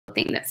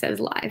thing that says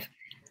live.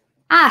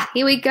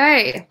 Here we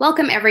go.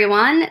 Welcome,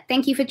 everyone.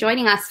 Thank you for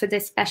joining us for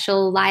this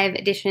special live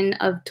edition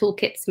of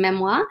Toolkit's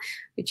memoir,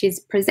 which is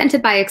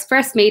presented by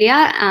Express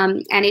Media,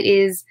 and it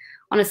is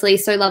honestly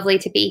so lovely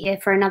to be here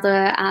for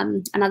another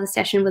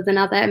session with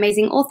another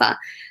amazing author.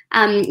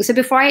 So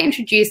before I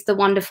introduce the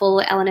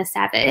wonderful Ellena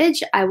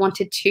Savage, I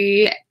wanted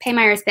to pay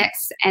my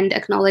respects and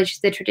acknowledge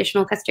the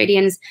traditional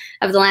custodians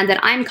of the land that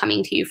I'm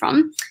coming to you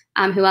from,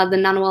 who are the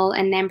Ngunnawal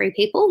and Ngambri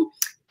people,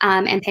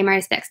 and pay my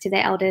respects to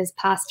their elders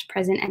past,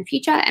 present and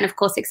future, and of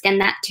course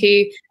extend that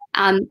to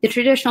the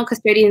traditional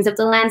custodians of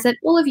the lands that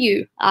all of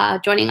you are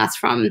joining us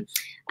from.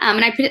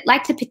 And I'd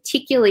like to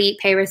particularly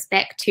pay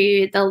respect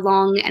to the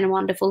long and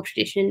wonderful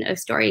tradition of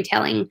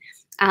storytelling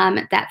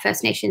that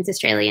First Nations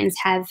Australians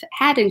have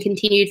had and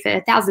continued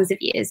for thousands of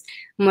years.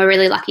 And we're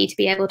really lucky to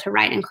be able to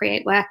write and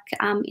create work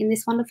in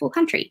this wonderful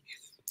country.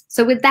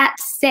 So with that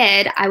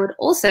said, I would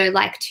also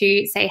like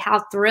to say how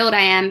thrilled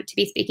I am to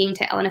be speaking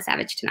to Ellena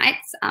Savage tonight.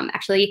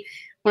 Actually,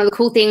 one of the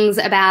cool things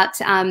about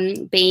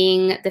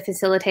being the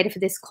facilitator for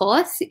this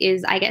course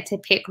is I get to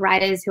pick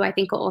writers who I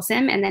think are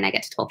awesome, and then I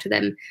get to talk to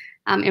them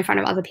in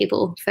front of other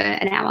people for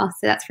an hour.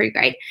 So that's pretty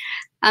great.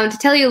 To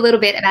tell you a little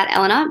bit about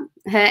Ellena,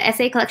 her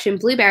essay collection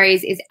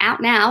Blueberries is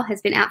out now,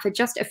 has been out for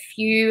just a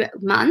few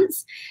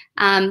months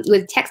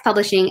with Text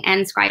Publishing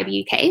and Scribe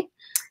UK.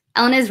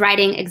 Ellena's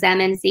writing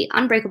examines the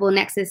unbreakable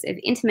nexus of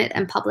intimate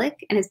and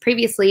public and has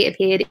previously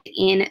appeared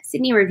in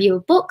Sydney Review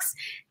of Books,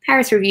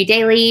 Paris Review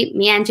Daily,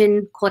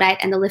 Meanjin, Cordite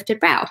and The Lifted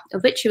Brow,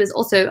 of which she was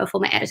also a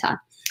former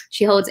editor.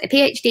 She holds a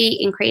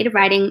PhD in creative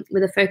writing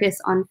with a focus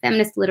on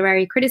feminist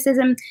literary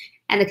criticism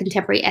and the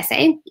contemporary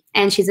essay,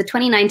 and she's a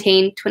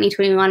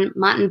 2019-2021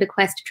 Martin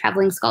Bequest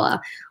Travelling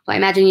Scholar. Well, I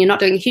imagine you're not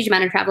doing a huge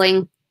amount of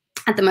travelling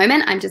at the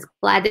moment. I'm just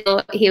glad that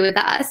you're here with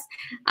us.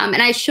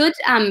 And I should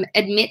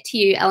admit to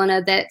you,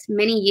 Ellena, that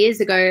many years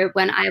ago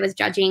when I was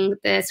judging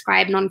the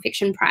Scribe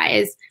Nonfiction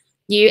Prize,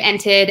 you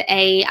entered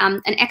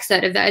an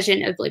excerpt, a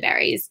version of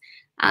Blueberries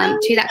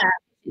to that.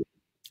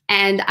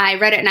 And I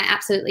read it and I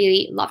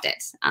absolutely loved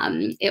it.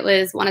 It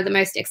was one of the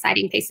most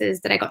exciting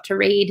pieces that I got to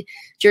read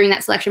during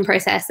that selection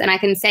process. And I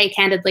can say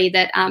candidly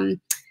that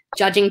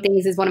judging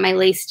things is one of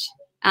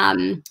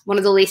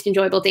the least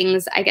enjoyable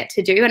things I get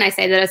to do. And I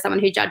say that as someone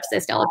who judged the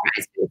Stella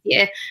Prize for this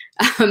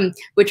year,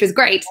 which was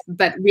great,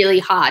 but really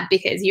hard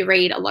because you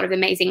read a lot of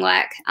amazing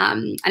work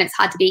and it's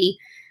hard to be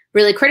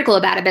really critical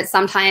about it, but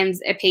sometimes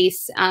a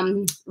piece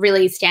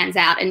really stands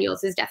out, and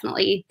yours is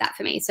definitely that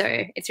for me. So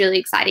it's really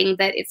exciting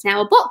that it's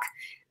now a book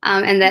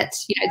and that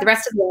the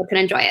rest of the world can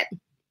enjoy it.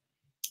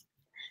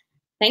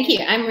 Thank you.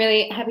 I'm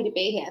really happy to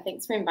be here.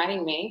 Thanks for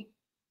inviting me.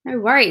 No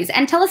worries.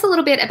 And tell us a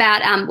little bit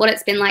about what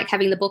it's been like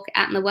having the book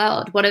out in the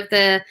world. What have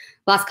the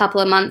last couple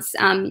of months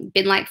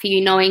been like for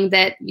you, knowing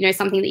that,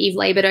 something that you've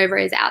labored over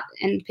is out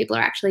and people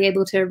are actually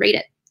able to read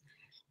it?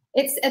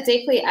 It's a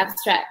deeply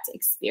abstract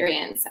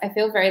experience. I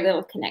feel very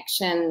little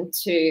connection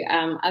to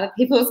other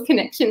people's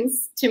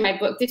connections to my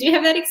book. Did you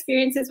have that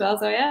experience as well,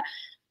 Zoya?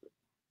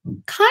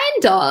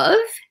 Kind of.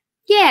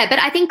 Yeah, but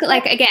I think,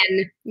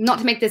 again, not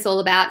to make this all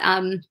about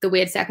the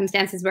weird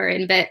circumstances we're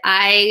in, but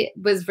I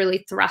was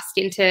really thrust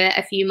into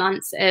a few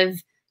months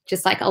of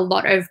just a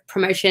lot of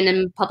promotion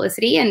and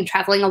publicity and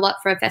traveling a lot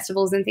for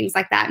festivals and things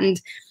like that. And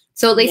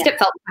so at least it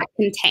felt quite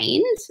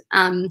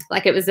contained,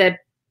 like it was a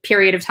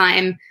period of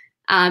time.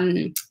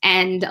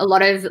 And a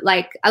lot of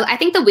I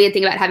think the weird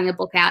thing about having a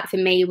book out for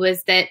me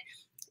was that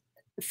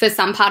for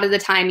some part of the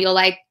time you're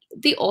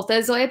the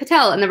author Zoya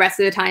Patel, and the rest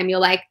of the time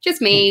you're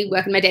just me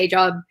working my day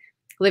job,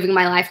 living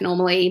my life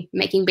normally,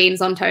 making beans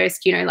on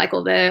toast,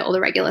 all the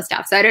regular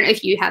stuff. So I don't know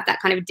if you have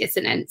that kind of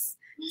dissonance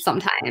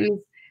sometimes.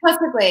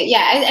 Possibly,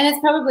 yeah. And it's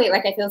probably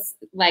I feel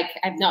like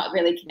I'm not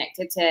really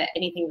connected to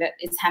anything that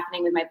is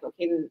happening with my book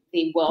in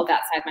the world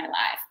outside my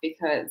life,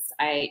 because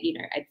I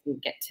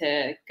didn't get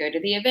to go to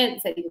the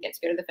events. I didn't get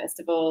to go to the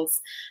festivals.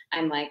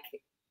 I'm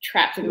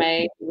trapped in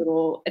my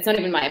little, it's not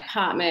even my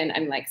apartment.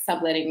 I'm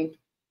subletting.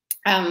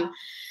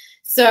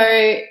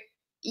 So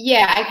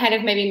yeah, I kind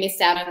of maybe missed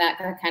out on that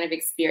kind of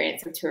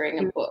experience of touring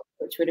a book,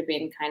 which would have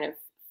been kind of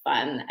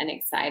fun and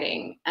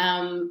exciting.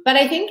 But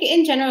I think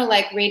in general,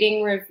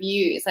 reading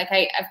reviews,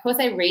 of course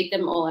I read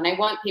them all and I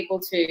want people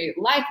to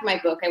like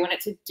my book. I want it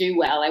to do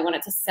well. I want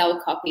it to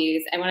sell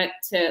copies. I want it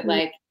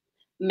to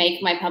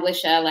make my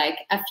publisher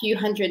a few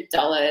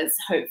 $100s,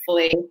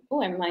 hopefully.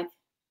 Oh, I might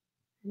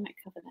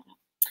cover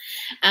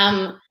that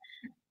up.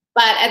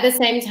 But at the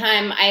same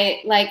time,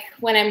 I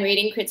when I'm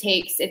reading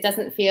critiques, it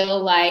doesn't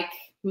feel like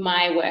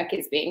my work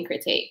is being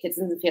critiqued. It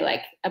doesn't feel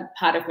like a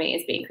part of me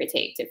is being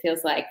critiqued. It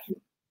feels like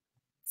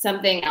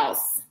something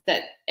else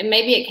that, and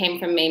maybe it came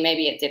from me,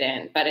 maybe it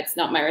didn't, but it's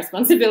not my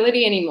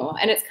responsibility anymore.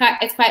 And it's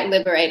quite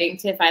liberating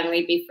to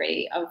finally be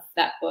free of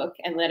that book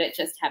and let it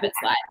just have its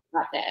life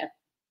out there.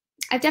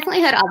 I've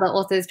definitely heard other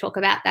authors talk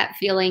about that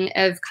feeling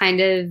of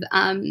kind of,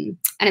 and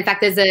in fact,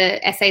 there's an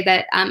essay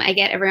that I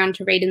get everyone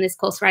to read in this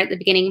course right at the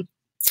beginning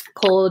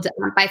called,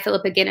 by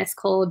Philippa Guinness,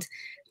 called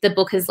The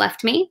Book Has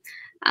Left Me.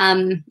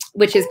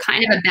 which is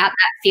kind of about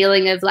that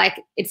feeling of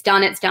like, it's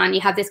done, it's done.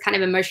 You have this kind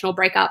of emotional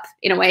breakup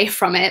in a way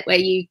from it, where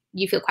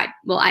you feel quite,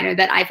 well, I know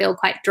that I feel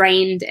quite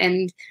drained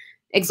and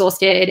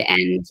exhausted,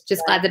 and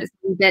just glad that it's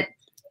that.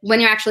 When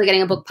you're actually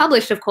getting a book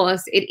published, of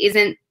course, it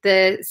isn't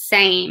the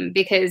same,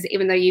 because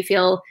even though you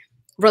feel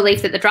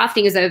relief that the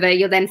drafting is over,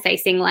 you're then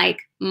facing like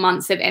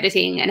months of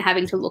editing and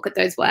having to look at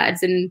those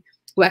words and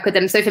work with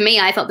them. So for me,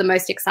 I felt the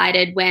most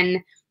excited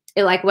when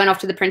it like went off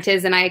to the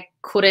printers and I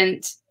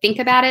couldn't think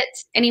about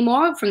it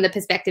anymore from the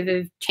perspective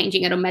of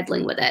changing it or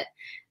meddling with it.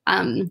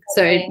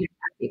 So that's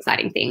the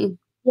exciting thing.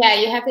 Yeah,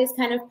 you have these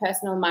kind of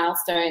personal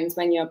milestones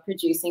when you're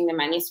producing the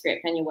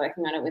manuscript and you're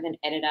working on it with an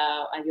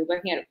editor, and you're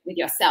working on it with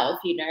yourself,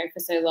 you know, for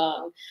so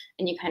long,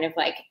 and you kind of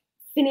like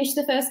finish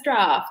the first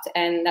draft,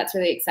 and that's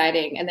really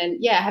exciting. And then,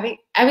 yeah,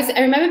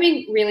 I remember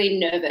being really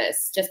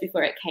nervous just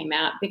before it came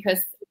out,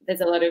 because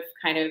there's a lot of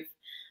kind of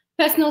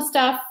personal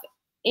stuff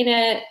in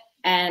it,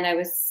 and I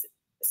was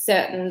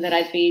certain that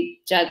I'd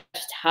be judged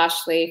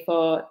harshly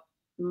for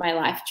my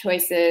life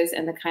choices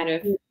and the kind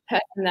of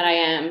person that I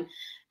am.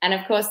 And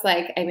of course,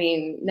 like, I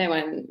mean, no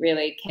one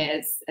really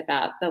cares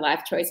about the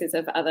life choices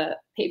of other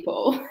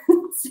people.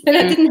 So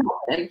that didn't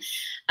happen.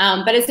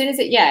 But as soon as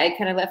it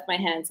kind of left my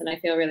hands, and I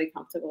feel really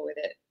comfortable with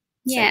it.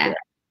 Yeah.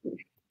 So,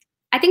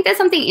 I think there's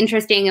something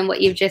interesting in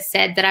what you've just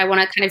said that I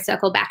want to kind of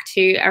circle back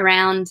to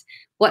around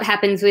what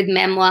happens with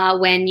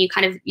memoir when you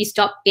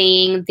stop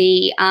being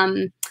the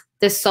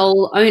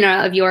sole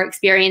owner of your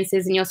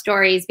experiences and your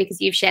stories,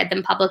 because you've shared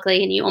them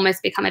publicly and you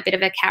almost become a bit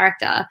of a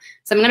character.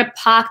 So I'm going to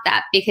park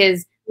that,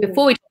 because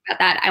before we talk about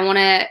that, I want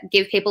to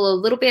give people a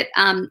little bit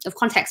of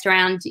context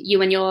around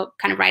you and your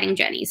kind of writing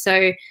journey.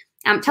 So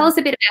tell us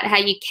a bit about how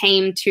you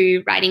came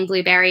to writing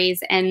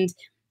Blueberries, and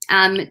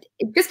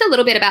just a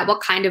little bit about what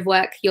kind of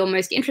work you're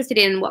most interested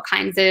in, what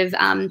kinds of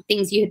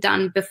things you had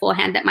done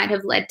beforehand that might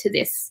have led to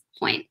this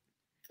point.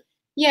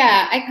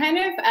 Yeah, I kind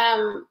of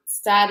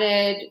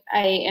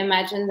I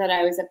imagined that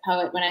I was a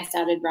poet when I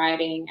started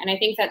writing. And I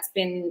think that's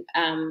been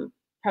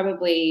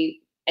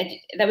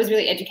that was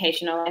really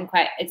educational, and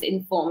it's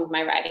informed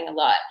my writing a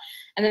lot.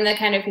 And then the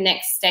kind of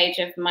next stage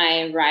of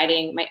my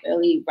writing, my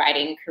early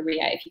writing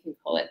career, if you can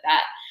call it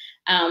that,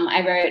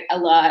 I wrote a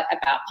lot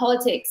about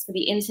politics for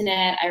the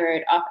internet. I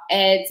wrote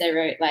op-eds, I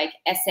wrote like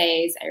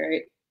essays, I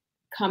wrote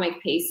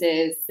comic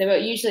pieces. They were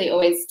usually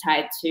always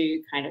tied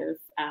to kind of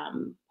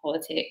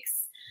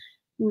politics,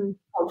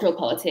 cultural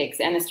politics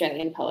and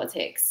Australian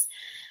politics.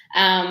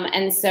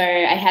 And so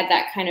I had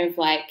that kind of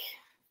like,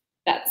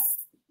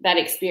 that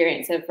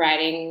experience of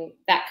writing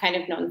that kind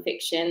of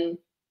nonfiction.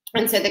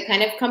 And so the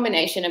kind of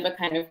combination of a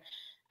kind of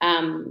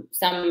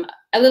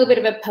a little bit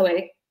of a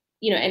poetic,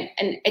 you know,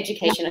 an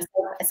education,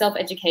 a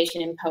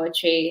self-education in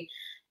poetry,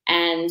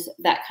 and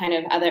that kind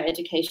of other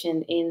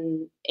education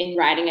in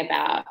writing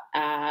about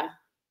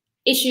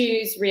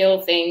issues,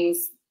 real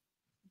things,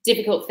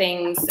 difficult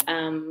things.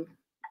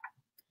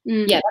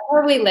 Yeah, that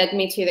probably led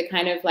me to the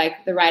kind of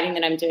like the writing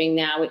that I'm doing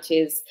now, which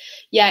is,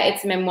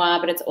 it's memoir,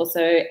 but it's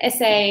also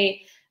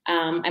essay.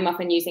 I'm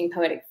often using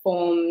poetic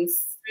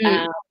forms.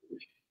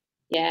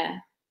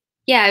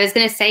 Yeah, I was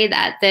going to say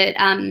that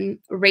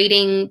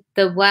reading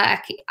the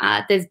work,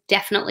 there's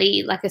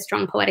definitely like a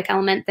strong poetic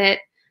element that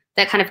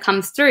kind of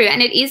comes through,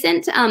 and it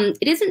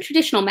isn't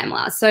traditional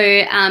memoir. So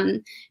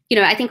you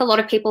know, I think a lot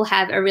of people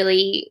have a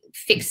really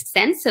fixed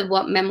sense of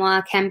what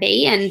memoir can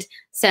be, and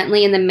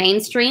certainly in the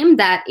mainstream,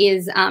 that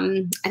is,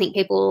 I think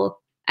people,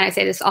 and I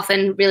say this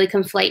often, really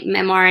conflate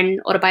memoir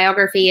and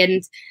autobiography,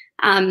 and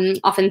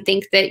often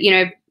think that you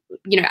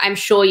know, I'm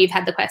sure you've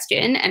had the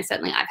question, and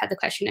certainly I've had the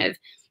question of,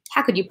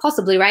 how could you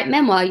possibly write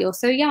memoir? You're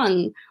so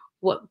young.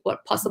 What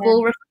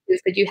possible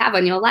reflections could you have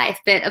on your life?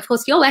 But of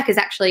course, your work is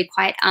actually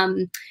quite,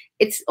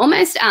 it's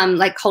almost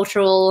like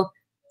cultural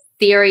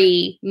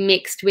theory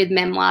mixed with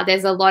memoir.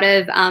 There's a lot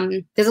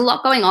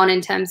going on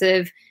in terms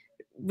of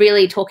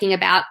really talking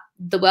about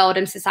the world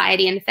and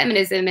society and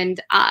feminism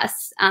and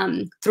us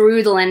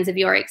through the lens of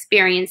your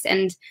experience.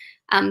 And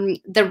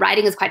the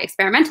writing is quite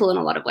experimental in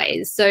a lot of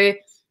ways. So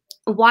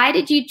why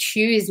did you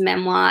choose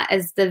memoir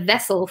as the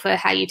vessel for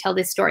how you tell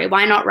this story?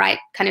 Why not write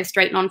kind of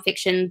straight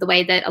nonfiction the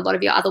way that a lot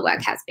of your other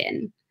work has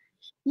been?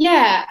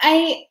 Yeah,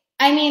 I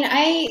mean,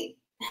 I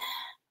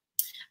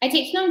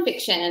teach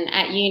nonfiction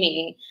at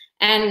uni,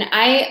 and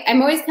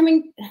I'm always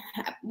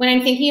when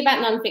I'm thinking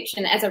about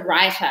nonfiction as a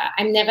writer,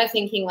 I'm never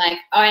thinking like,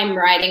 oh, I'm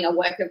writing a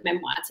work of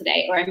memoir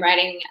today, or I'm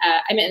writing,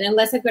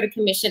 unless I've got a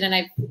commission and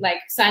I've like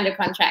signed a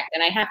contract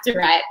and I have to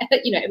write,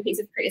 you know, a piece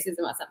of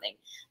criticism or something,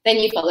 then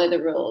you follow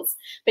the rules.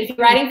 But if you're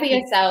writing for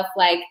yourself,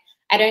 like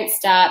I don't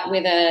start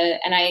with a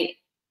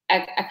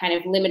kind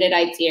of limited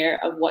idea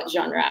of what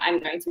genre I'm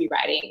going to be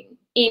writing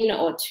in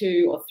or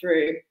to or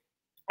through.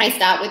 I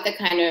start with the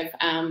kind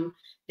of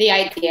the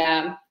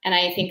idea, and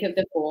I think of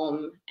the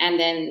form, and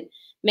then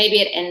maybe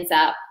it ends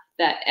up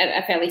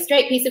a fairly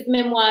straight piece of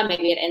memoir,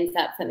 maybe it ends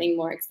up something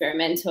more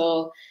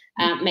experimental,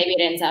 maybe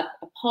it ends up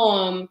a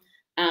poem.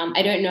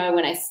 I don't know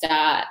when I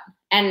start.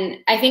 And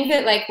I think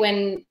that like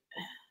when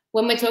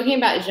we're talking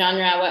about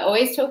genre, we're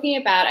always talking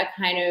about a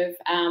kind of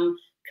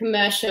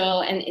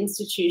commercial and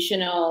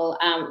institutional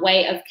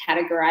way of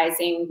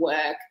categorizing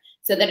work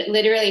so that it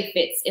literally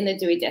fits in the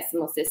Dewey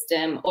Decimal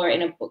System or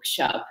in a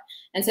bookshop.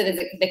 And so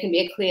there can be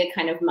a clear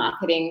kind of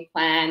marketing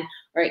plan,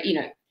 or, you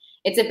know,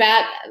 it's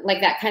about like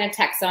that kind of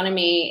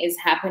taxonomy is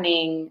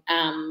happening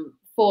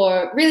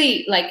for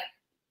really like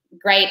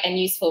great and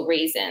useful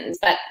reasons,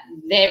 but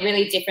they're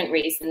really different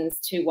reasons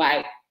to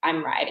why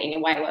I'm writing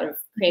and why a lot of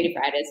creative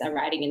writers are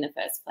writing in the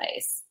first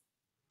place.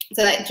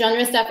 So that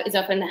genre stuff is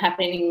often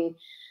happening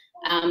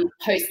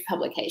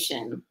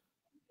post-publication.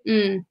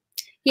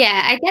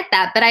 Yeah, I get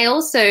that, but I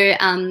also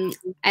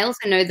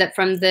know that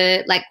from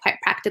the like quite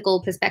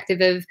practical perspective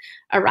of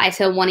a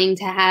writer wanting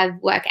to have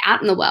work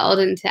out in the world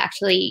and to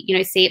actually, you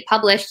know, see it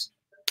published,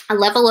 a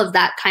level of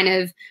that kind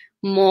of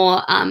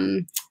more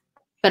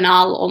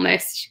banal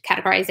almost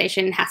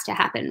categorization has to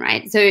happen,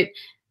 right? So yes.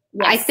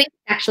 I think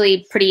it's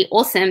actually pretty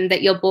awesome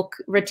that your book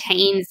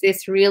retains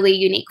this really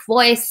unique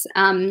voice,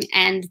 and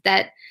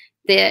that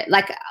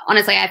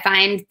honestly, I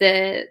find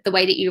the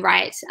way that you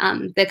write,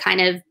 the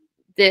kind of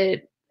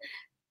the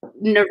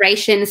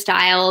narration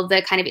style,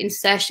 the kind of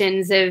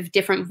insertions of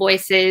different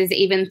voices,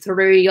 even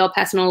through your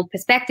personal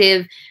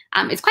perspective,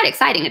 it's quite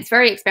exciting. It's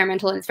very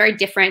experimental and it's very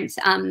different.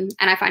 And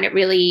I find it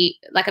really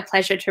like a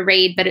pleasure to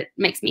read, but it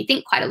makes me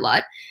think quite a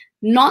lot.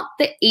 Not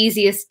the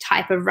easiest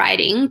type of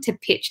writing to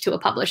pitch to a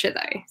publisher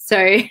though.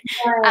 So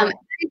how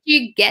did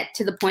you get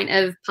to the point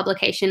of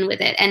publication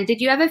with it? And did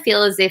you ever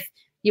feel as if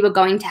you were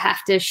going to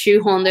have to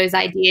shoehorn those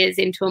ideas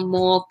into a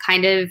more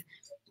kind of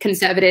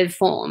conservative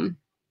form?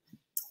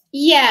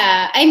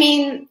 Yeah, I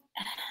mean,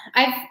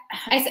 I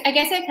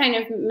guess I kind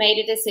of made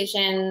a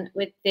decision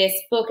with this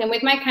book and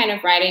with my kind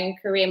of writing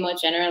career more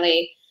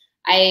generally.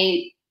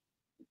 I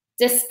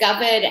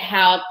discovered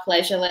how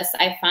pleasureless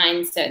I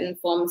find certain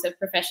forms of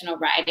professional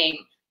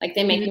writing. Like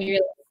they make me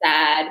really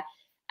sad.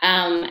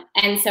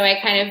 And so I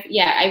kind of,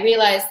 I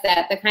realized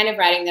that the kind of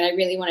writing that I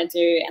really want to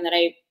do and that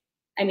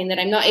that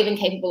I'm not even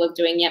capable of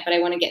doing yet, but I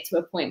want to get to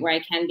a point where I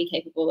can be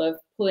capable of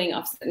pulling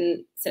off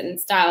certain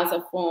styles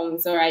or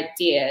forms or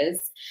ideas.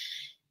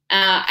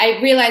 I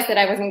realized that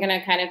I wasn't going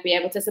to kind of be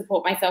able to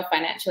support myself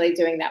financially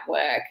doing that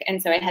work.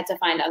 And so I had to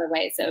find other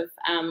ways of,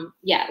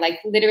 like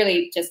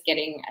literally just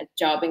getting a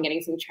job and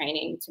getting some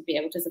training to be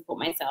able to support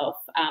myself,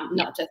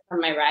 not just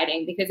from my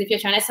writing. Because if you're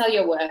trying to sell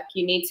your work,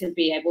 you need to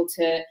be able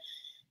to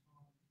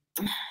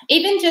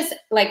even just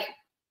like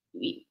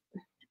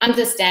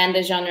understand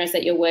the genres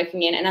that you're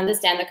working in and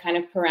understand the kind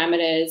of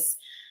parameters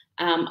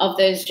of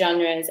those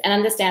genres and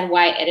understand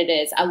why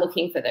editors are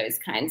looking for those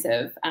kinds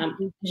of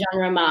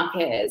genre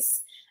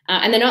markers.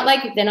 And they're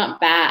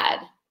not bad.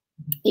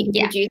 You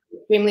can produce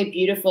extremely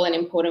beautiful and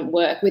important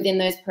work within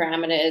those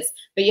parameters,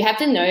 but you have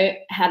to know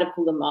how to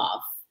pull them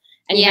off.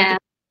 And you have to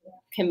be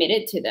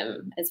committed to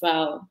them as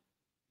well.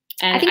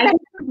 And I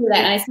do that,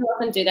 and I still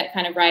often do that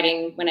kind of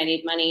writing when I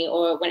need money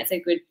or when it's a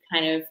good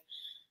kind of,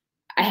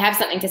 I have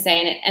something to say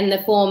in it, and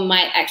the form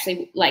might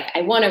actually, like,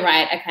 I want to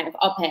write a kind of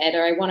op-ed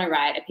or I want to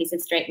write a piece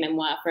of straight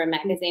memoir for a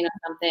magazine or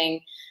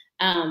something,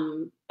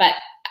 but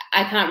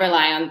I can't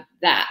rely on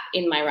that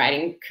in my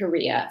writing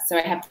career. So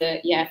I have to,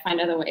 find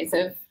other ways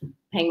of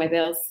paying my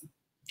bills.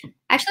 I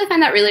actually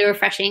find that really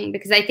refreshing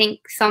because I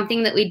think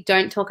something that we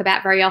don't talk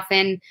about very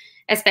often,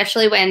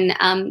 especially when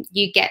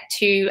you get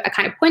to a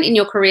kind of point in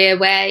your career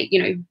where,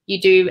 you know,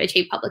 you do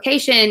achieve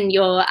publication,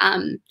 you're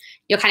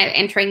kind of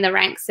entering the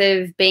ranks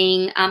of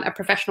being a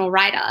professional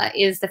writer,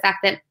 is the fact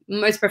that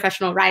most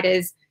professional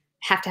writers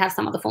have to have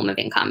some other form of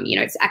income. You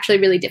know, it's actually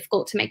really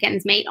difficult to make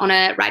ends meet on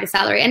a writer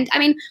salary. And I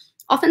mean,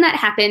 often that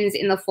happens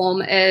in the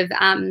form of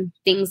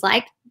things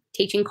like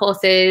teaching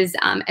courses,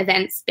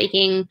 events,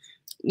 speaking,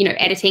 you know,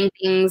 editing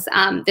things.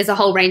 There's a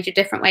whole range of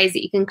different ways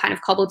that you can kind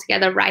of cobble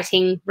together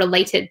writing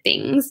related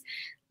things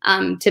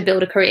to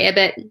build a career.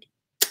 But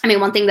I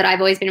mean, one thing that I've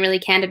always been really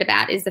candid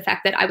about is the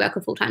fact that I work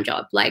a full-time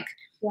job. Like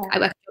I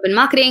work a job in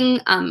marketing.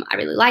 I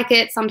really like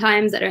it.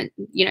 Sometimes I don't,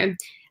 you know,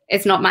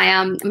 it's not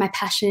my my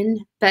passion,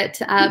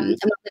 but I'm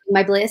not living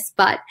my bliss.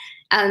 But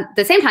at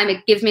the same time,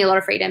 it gives me a lot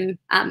of freedom,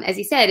 as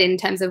you said, in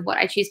terms of what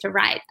I choose to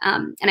write.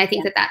 And I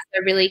think that that's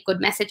a really good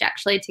message,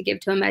 actually, to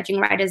give to emerging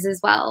writers as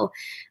well.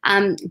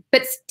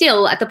 But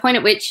still, at the point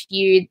at which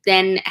you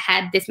then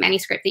had this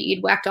manuscript that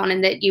you'd worked on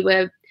and that you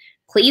were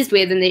pleased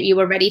with and that you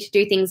were ready to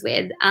do things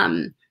with,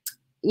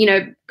 you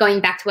know, going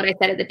back to what I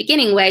said at the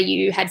beginning, where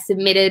you had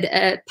submitted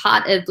a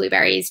part of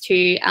Blueberries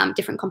to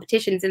different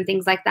competitions and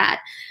things like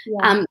that.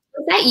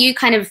 Was that you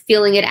kind of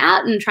feeling it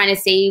out and trying to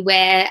see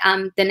where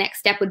the next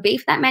step would be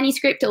for that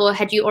manuscript, or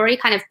had you already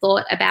kind of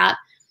thought about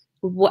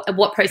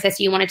what process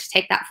you wanted to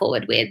take that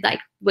forward with? Like,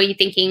 were you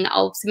thinking,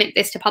 I'll submit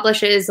this to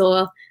publishers,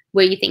 or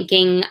were you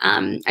thinking,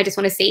 I just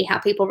want to see how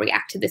people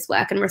react to this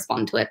work and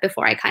respond to it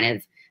before I kind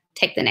of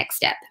take the next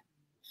step?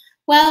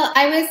 Well,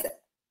 I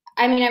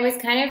was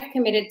kind of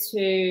committed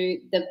to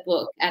the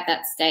book at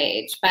that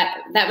stage, but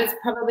that was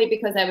probably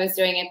because I was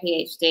doing a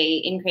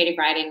PhD in creative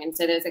writing. And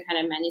so there's a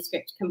kind of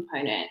manuscript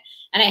component,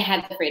 and I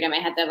had the freedom. I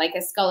had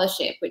a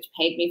scholarship, which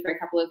paid me for a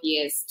couple of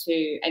years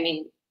to,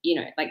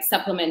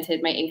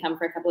 supplemented my income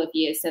for a couple of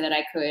years so that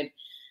I could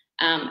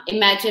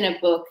imagine a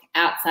book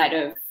outside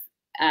of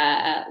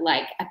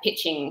like a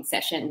pitching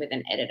session with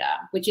an editor,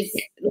 which is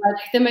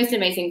like the most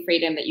amazing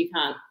freedom that you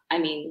can't, I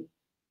mean,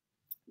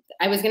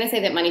 I was going to say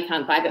that money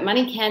can't buy, but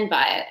money can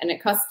buy it, and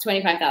it costs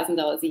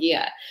 $25,000 a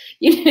year.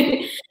 You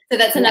know, so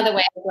that's another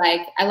way of,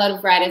 like, a lot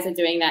of writers are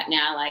doing that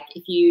now. Like,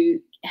 if you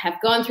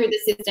have gone through the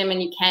system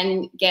and you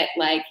can get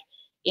like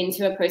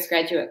into a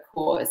postgraduate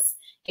course,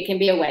 it can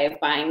be a way of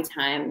buying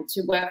time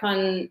to work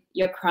on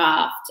your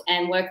craft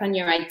and work on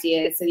your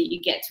ideas, so that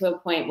you get to a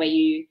point where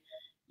you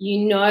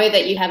know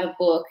that you have a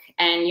book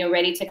and you're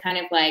ready to kind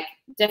of like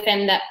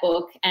defend that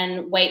book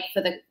and wait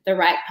for the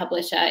right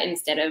publisher,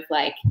 instead of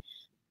like,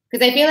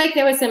 because I feel like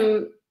there was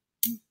some,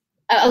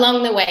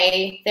 along the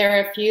way, there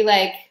are a few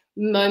like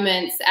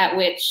moments at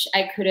which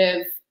I could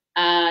have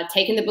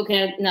taken the book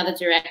in another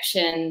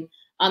direction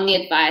on the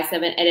advice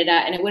of an editor,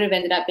 and it would have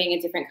ended up being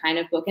a different kind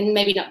of book, and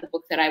maybe not the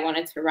book that I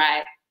wanted to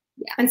write.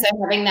 Yeah. And so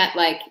having that,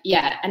 like,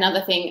 yeah,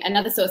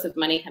 another source of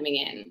money coming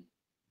in,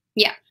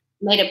 yeah,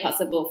 made it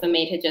possible for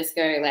me to just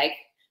go like,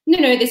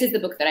 no, this is the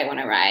book that I want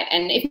to write.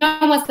 And if no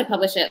one wants to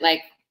publish it,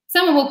 like,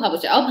 someone will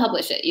publish it. I'll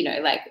publish it, you know,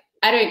 like,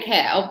 I don't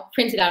care. I'll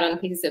print it out on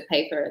pieces of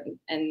paper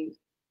and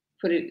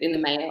put it in the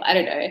mail. I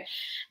don't know.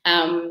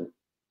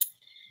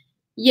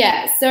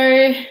 Yeah, so.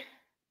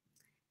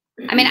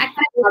 I mean, I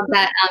kind of love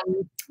that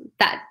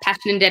that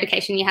passion and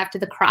dedication you have to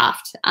the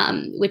craft,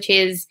 which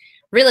is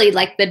really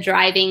like the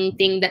driving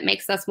thing that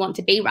makes us want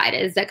to be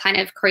writers, that kind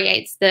of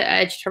creates the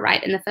urge to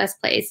write in the first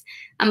place.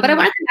 But I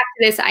want to come back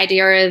to this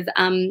idea of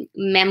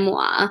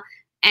memoir,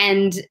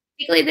 and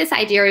particularly this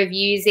idea of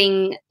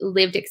using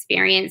lived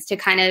experience to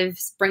kind of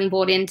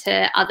springboard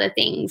into other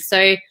things.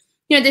 So,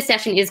 you know, this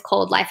session is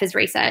called Life as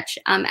Research,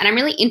 and I'm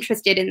really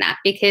interested in that,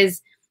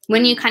 because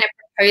when you kind of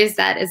proposed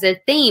that as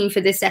a theme for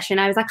this session,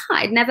 I was like,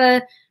 I'd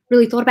never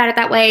really thought about it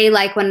that way.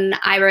 Like, when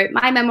I wrote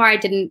my memoir,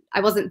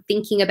 I wasn't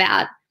thinking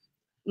about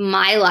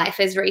my life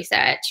as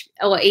research,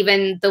 or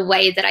even the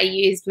way that I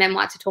used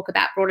memoir to talk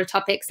about broader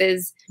topics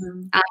as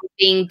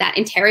being that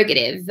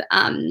interrogative,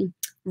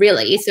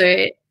 really.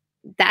 So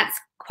that's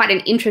quite an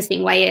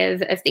interesting way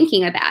of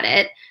thinking about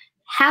it.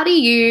 How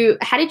did you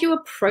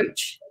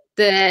approach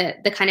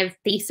the kind of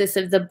thesis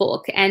of the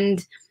book?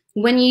 And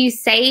when you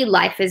say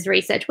life as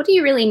research, what do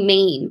you really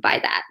mean by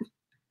that?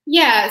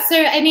 Yeah,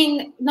 so I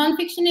mean,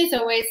 nonfiction is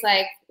always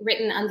like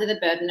written under the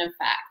burden of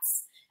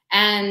facts,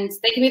 and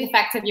they can be the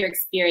facts of your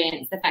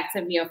experience, the facts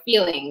of your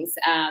feelings,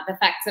 the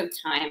facts of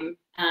time,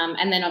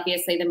 and then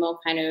obviously the more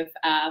kind of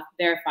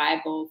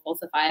verifiable,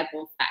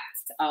 falsifiable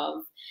facts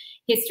of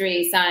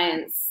history,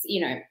 science,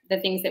 you know, the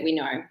things that we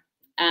know,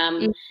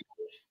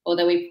 or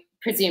that we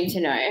presume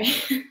to know.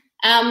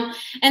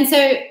 And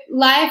so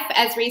life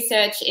as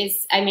research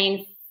is, I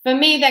mean, for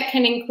me, that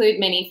can include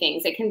many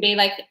things. It can be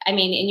like, I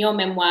mean, in your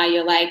memoir,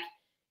 you're like,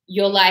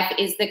 your life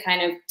is the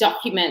kind of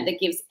document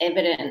that gives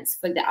evidence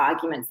for the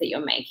arguments that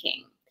you're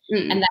making.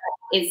 And that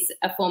is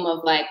a form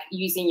of like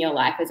using your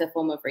life as a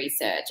form of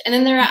research. And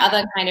then there are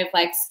other kind of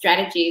like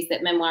strategies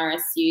that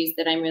memoirists use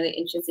that I'm really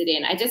interested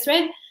in. I just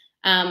read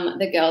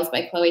The Girls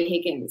by Chloe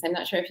Higgins. I'm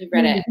not sure if you've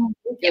read it.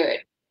 It's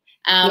good.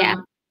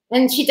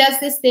 And she does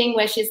this thing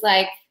where she's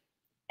like,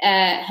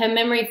 her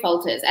memory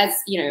falters, as,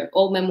 you know,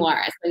 all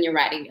memoirists, when you're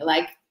writing, you're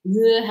like,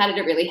 how did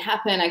it really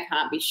happen? I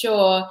can't be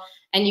sure.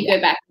 And you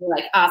go back and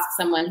like ask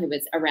someone who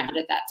was around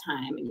at that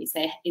time, and you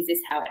say, is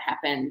this how it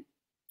happened?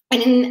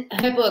 And in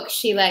her book,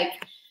 she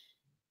like,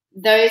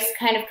 those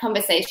kind of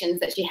conversations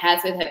that she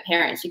has with her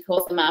parents, she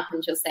calls them up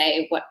and she'll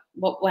say,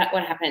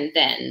 what happened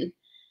then?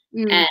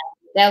 And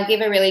they'll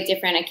give a really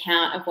different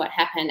account of what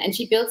happened. And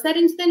she builds that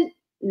into the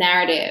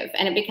narrative,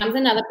 and it becomes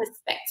another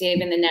perspective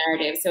in the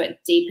narrative. So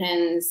it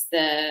deepens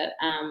the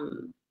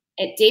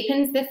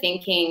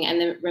thinking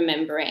and the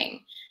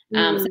remembering.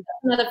 So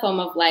that's another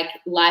form of like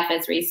life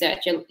as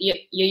research. You're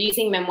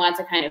using memoir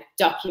to kind of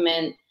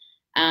document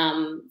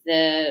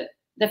the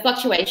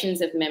fluctuations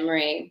of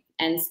memory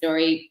and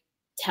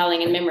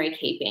storytelling and memory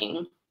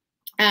keeping.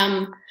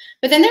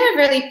 But then there are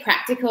really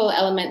practical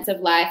elements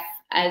of life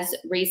as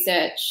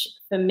research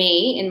for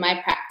me in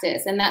my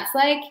practice, and that's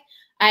like,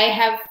 I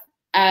have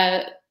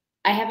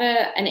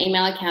an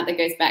email account that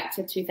goes back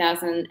to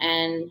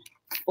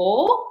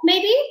 2004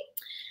 maybe,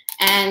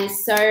 and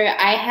so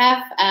I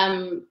have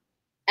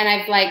and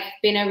I've like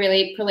been a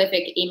really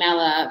prolific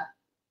emailer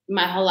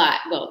my whole life,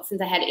 well, since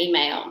I had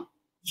email.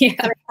 So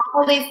I have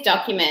all these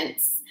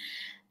documents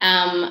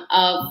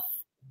of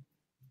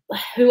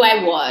who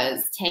I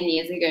was 10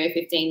 years ago,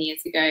 15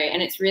 years ago,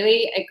 and it's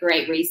really a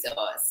great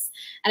resource.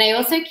 And I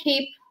also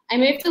I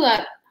moved a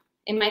lot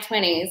in my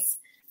 20s,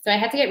 so I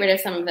had to get rid of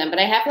some of them, but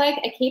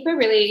I keep a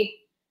really,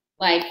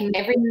 like,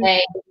 every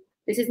day,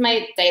 this is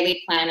my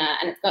daily planner,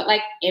 and it's got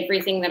like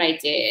everything that I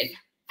did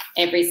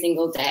every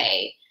single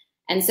day.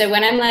 And so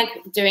when I'm like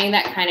doing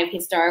that kind of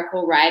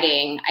historical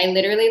writing, I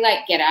literally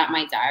like get out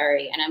my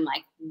diary and I'm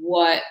like,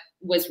 what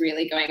was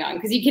really going on?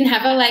 Because you can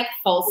have a like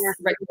false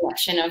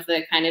recollection of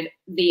the kind of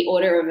the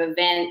order of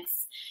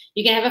events.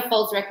 You can have a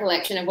false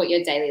recollection of what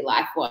your daily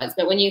life was.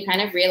 But when you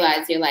kind of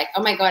realize, you're like,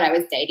 oh my God, I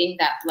was dating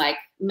that like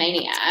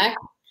maniac.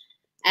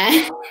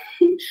 And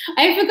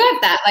I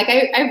forgot that. Like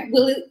I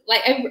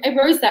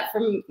erased that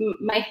from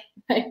I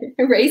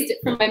erased it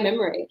from my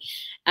memory.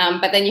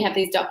 But then you have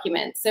these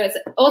documents. So it's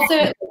also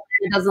it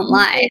doesn't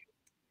lie.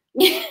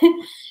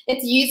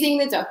 It's using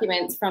the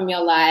documents from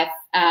your life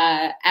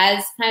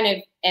as kind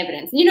of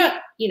evidence. And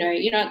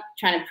you're not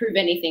trying to prove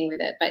anything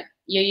with it, but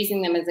you're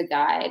using them as a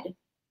guide.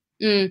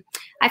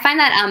 I find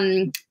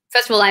that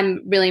first of all,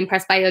 I'm really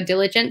impressed by your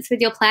diligence with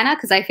your planner,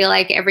 because I feel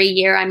like every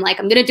year I'm like,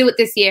 I'm going to do it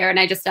this year, and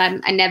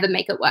I never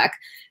make it work.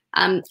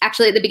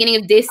 Actually, at the beginning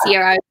of this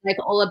year, I was like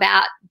all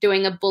about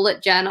doing a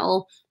bullet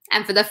journal,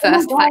 and for the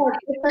first 5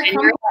 days of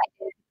January,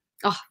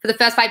 for the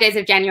first 5 days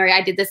of January,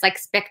 I did this like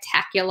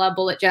spectacular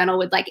bullet journal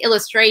with like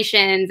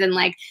illustrations, and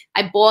like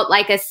I bought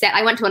like a set.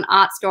 I went to an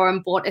art store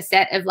and bought a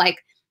set of like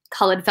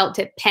colored felt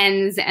tip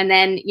pens, and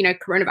then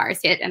coronavirus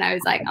hit, and I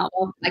was like, oh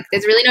well, like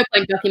there's really no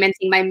point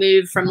documenting my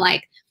move from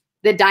like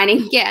the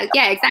dining. Yeah,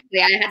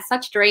 exactly. I had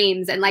such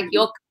dreams, and like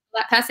you're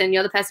the person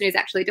who's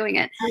actually doing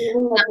it.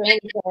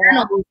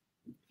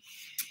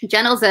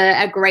 Journals are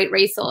a great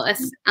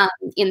resource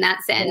in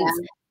that sense,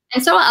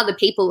 and so are other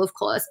people, of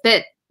course.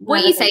 But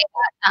what you say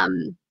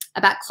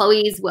about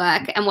Chloe's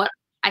work, and what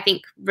I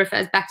think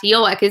refers back to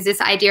your work, is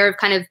this idea of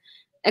kind of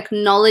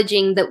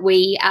acknowledging that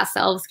we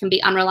ourselves can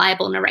be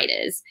unreliable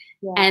narrators,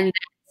 and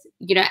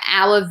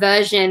our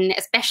version,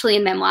 especially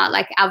in memoir,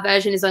 like our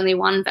version is only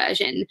one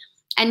version.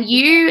 And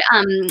you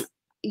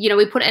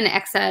we put an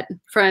excerpt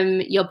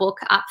from your book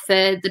up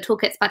for the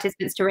Toolkit's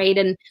participants to read,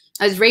 and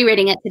I was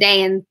rereading it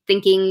today and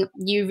thinking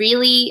you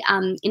really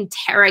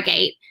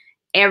interrogate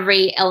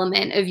every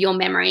element of your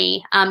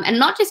memory, and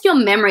not just your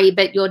memory,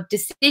 but your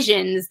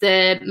decisions,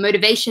 the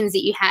motivations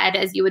that you had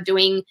as you were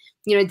doing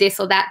this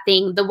or that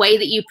thing, the way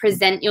that you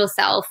present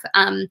yourself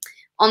on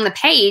the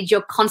page.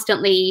 You're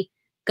constantly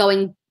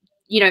going,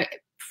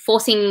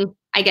 forcing,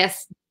 I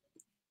guess,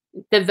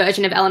 the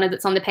version of Ellena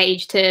that's on the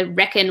page to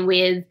reckon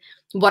with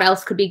what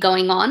else could be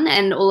going on,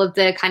 and all of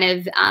the kind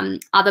of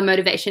other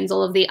motivations,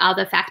 all of the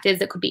other factors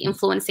that could be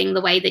influencing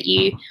the way that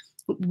you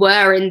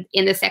were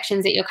in the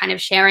sections that you're kind of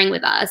sharing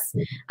with us.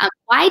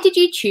 Why did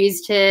you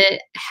choose to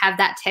have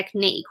that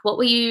technique? What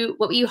were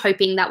you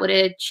hoping that would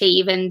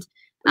achieve? And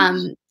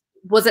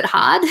was it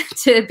hard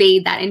to be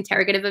that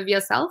interrogative of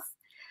yourself?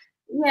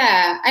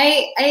 Yeah,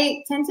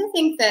 I tend to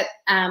think that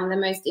the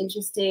most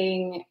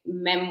interesting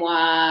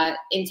memoir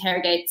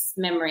interrogates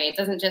memory. It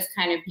doesn't just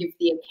kind of give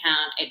the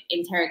account, it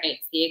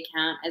interrogates the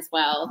account as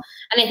well.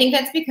 And I think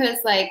that's because,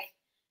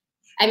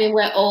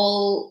 we're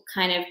all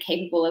kind of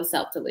capable of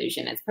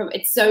self-delusion.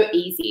 It's so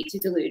easy to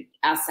delude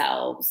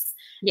ourselves.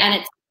 Yeah. And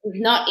it's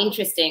not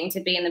interesting to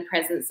be in the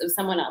presence of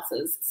someone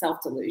else's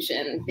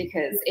self-delusion,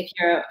 because if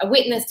you're a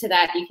witness to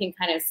that, you can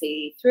kind of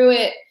see through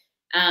it.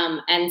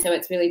 And so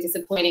it's really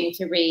disappointing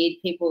to read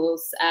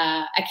people's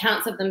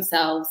accounts of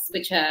themselves,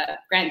 which are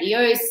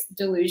grandiose,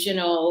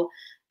 delusional,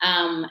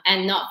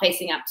 and not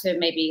facing up to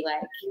maybe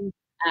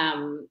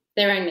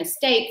their own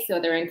mistakes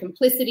or their own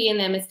complicity in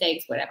their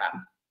mistakes, whatever.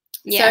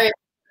 Yeah. So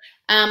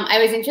I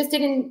was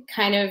interested in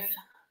kind of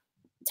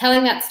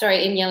telling that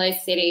story in Yellow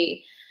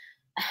City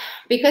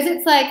because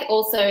it's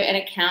also an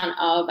account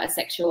of a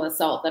sexual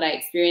assault that I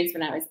experienced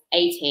when I was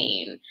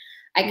 18.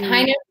 I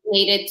kind of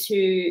needed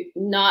to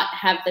not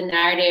have the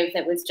narrative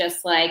that was just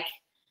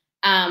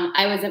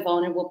I was a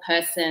vulnerable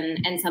person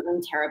and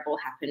something terrible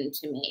happened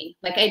to me.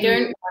 I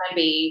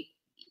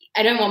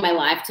don't want my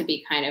life to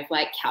be kind of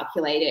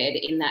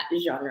calculated in that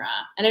genre.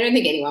 And I don't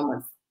think anyone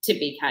wants to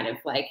be kind of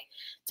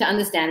to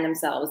understand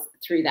themselves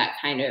through that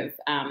kind of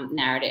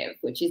narrative,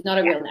 which is not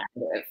a real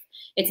narrative.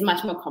 It's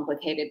much more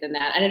complicated than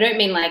that. And I don't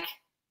mean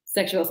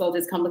sexual assault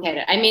is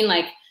complicated. I mean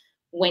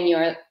when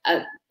you're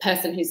a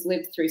person who's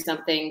lived through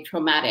something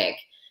traumatic,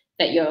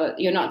 that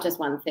you're not just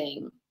one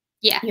thing.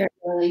 Yeah. You're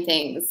a million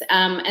things.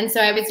 And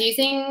so I was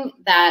using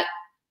that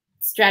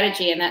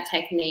strategy and that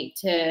technique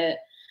to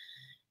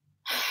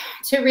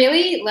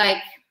really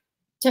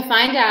to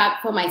find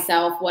out for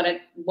myself what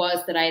it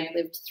was that I had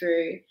lived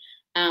through.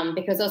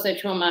 Because also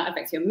trauma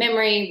affects your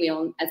memory.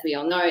 As we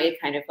all know,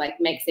 it kind of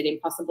makes it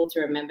impossible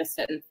to remember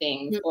certain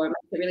things, or it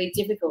makes it really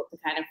difficult to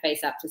kind of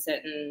face up to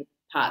certain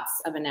parts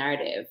of a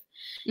narrative.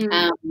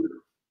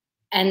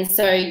 And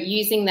so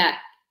using that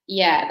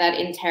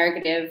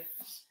interrogative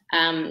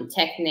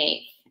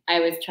technique, I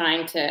was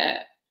trying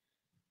to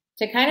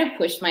kind of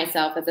push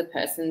myself as a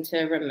person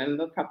to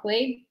remember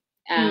properly,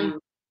 and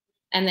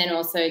then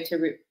also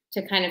to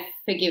kind of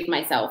forgive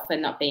myself for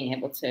not being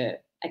able to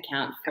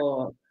account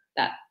for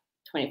that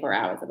 24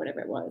 hours or whatever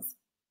it was.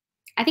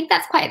 I think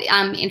that's quite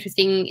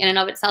interesting in and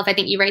of itself. I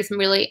think you raised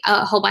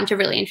a whole bunch of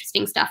really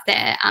interesting stuff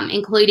there,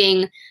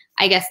 including,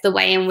 I guess, the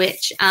way in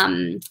which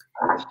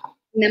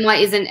memoir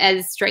isn't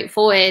as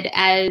straightforward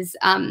as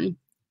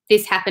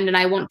this happened and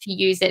I want to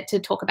use it to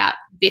talk about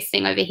this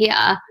thing over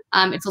here.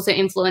 It's also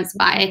influenced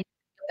by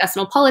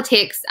personal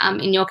politics.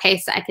 In your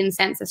case, I can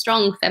sense a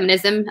strong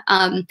feminism,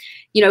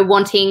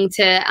 wanting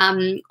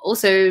to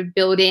also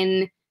build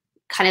in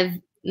kind of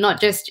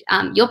not just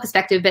your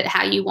perspective, but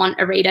how you want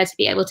a reader to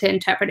be able to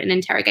interpret and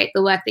interrogate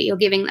the work that you're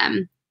giving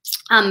them.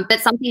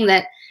 But something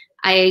that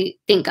I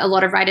think a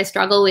lot of writers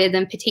struggle with,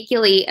 and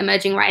particularly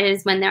emerging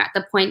writers when they're at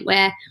the point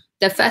where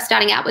they're first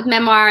starting out with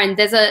memoir, and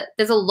there's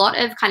a lot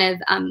of kind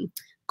of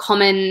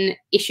common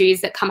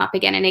issues that come up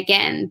again and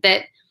again.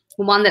 But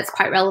one that's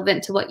quite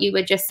relevant to what you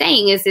were just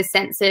saying is this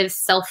sense of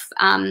self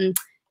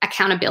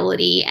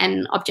accountability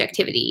and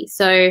objectivity.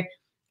 So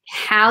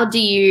how do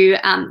you,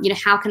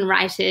 how can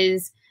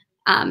writers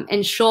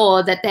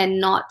ensure that they're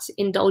not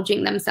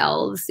indulging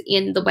themselves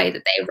in the way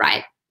that they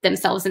write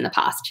themselves in the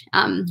past?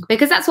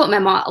 Because that's what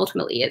memoir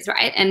ultimately is,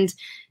 right? And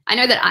I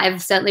know that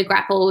I've certainly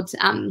grappled,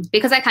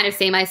 because I kind of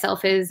see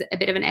myself as a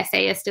bit of an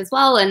essayist as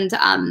well, and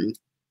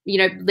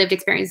lived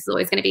experience is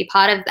always going to be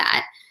part of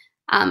that.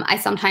 I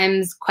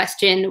sometimes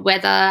question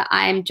whether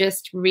I'm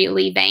just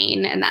really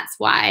vain, and that's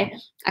why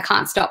I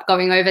can't stop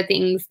going over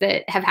things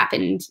that have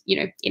happened,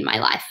 in my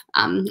life,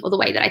 or the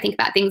way that I think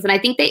about things. And I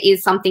think there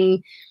is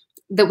something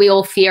that we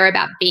all fear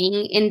about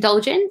being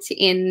indulgent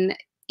in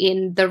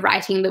the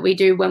writing that we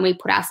do when we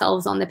put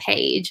ourselves on the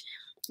page.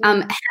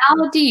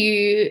 How do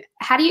you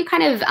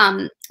kind of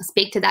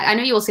speak to that? I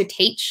know you also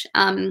teach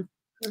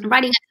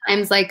writing at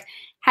times. Like,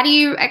 how do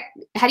you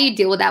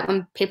deal with that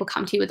when people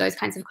come to you with those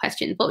kinds of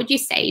questions? What would you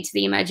say to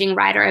the emerging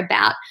writer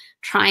about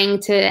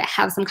trying to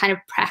have some kind of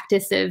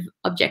practice of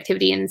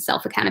objectivity and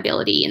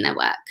self-accountability in their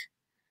work?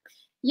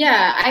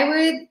 Yeah, I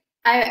would.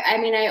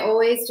 I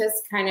always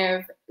just kind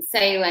of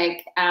say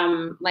like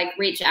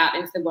reach out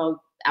into the world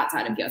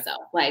outside of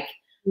yourself. Like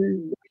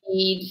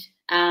read,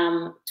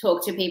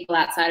 talk to people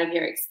outside of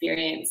your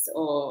experience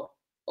or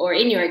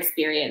in your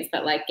experience,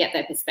 but like get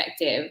their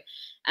perspective.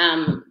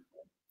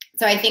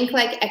 So I think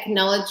like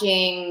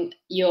acknowledging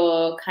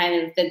your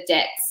kind of the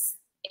depths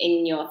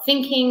in your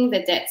thinking,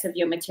 the depths of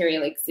your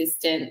material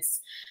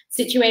existence,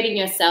 situating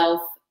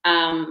yourself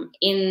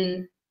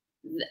in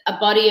a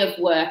body of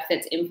work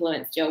that's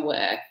influenced your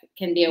work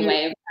can be a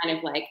way of kind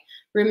of like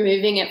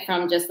removing it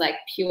from just like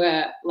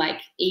pure like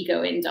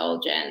ego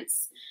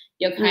indulgence.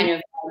 You're kind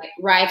of like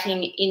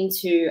writing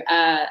into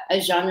a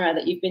genre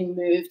that you've been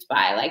moved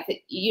by. Like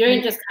you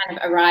don't just kind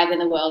of arrive in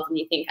the world and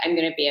you think, I'm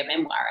going to be a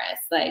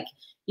memoirist. Like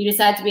you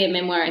decide to be a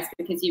memoirist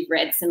because you've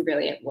read some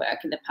brilliant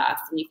work in the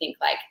past and you think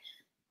like,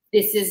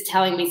 this is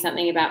telling me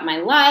something about my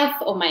life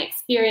or my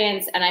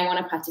experience, and I want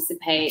to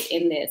participate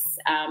in this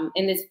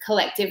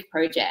collective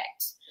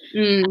project.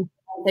 So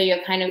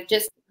you're kind of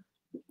just,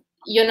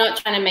 you're not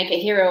trying to make a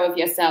hero of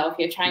yourself.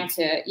 You're trying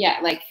to,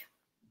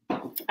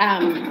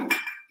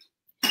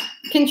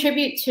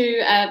 contribute to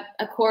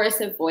a chorus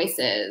of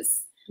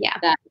voices.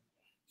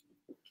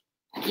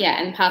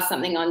 And pass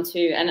something on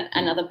to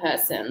another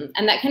person.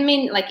 And that can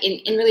mean, like,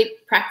 in really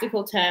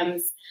practical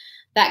terms,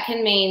 that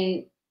can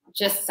mean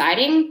just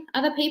citing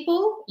other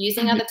people,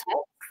 using other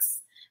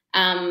texts,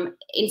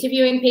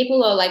 interviewing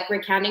people, or like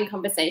recounting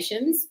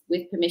conversations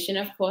with permission,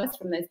 of course,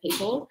 from those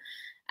people,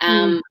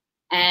 and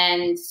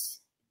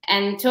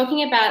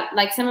talking about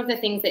like some of the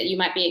things that you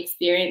might be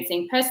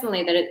experiencing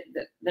personally that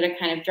are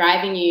kind of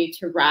driving you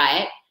to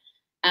write,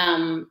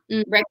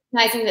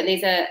 recognizing that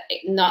these are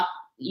not,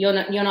 you're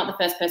not the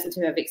first person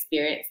to have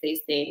experienced these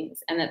things,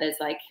 and that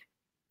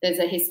there's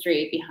a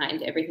history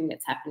behind everything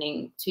that's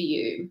happening to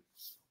you.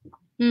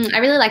 I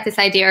really like this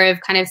idea of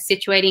kind of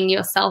situating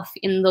yourself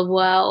in the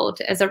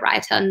world as a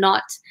writer,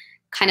 not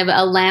kind of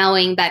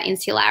allowing that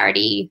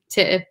insularity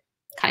to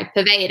kind of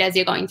pervade as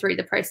you're going through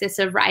the process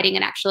of writing,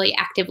 and actually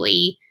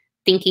actively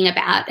thinking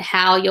about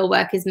how your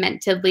work is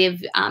meant to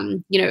live,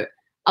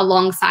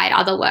 alongside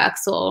other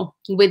works or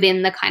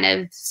within the kind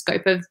of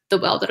scope of the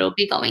world that it'll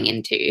be going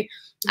into.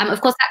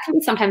 Of course, that can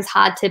be sometimes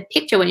hard to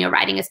picture when you're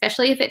writing,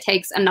 especially if it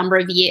takes a number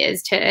of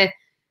years to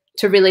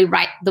really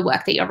write the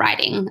work that you're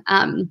writing.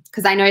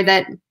 Because I know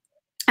that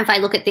if I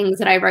look at things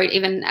that I wrote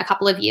even a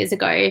couple of years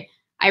ago,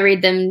 I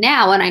read them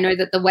now and I know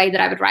that the way that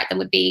I would write them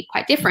would be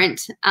quite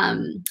different.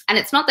 And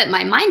it's not that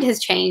my mind has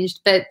changed,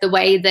 but the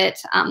way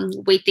that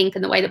we think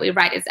and the way that we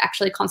write is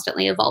actually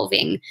constantly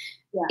evolving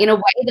in a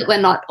way that we're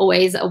not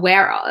always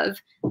aware of.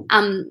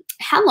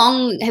 How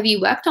long have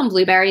you worked on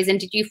Blueberries, and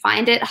did you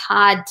find it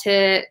hard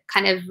to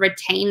kind of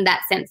retain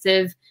that sense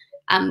of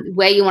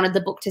where you wanted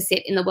the book to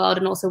sit in the world,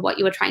 and also what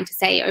you were trying to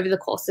say over the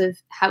course of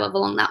however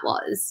long that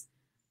was?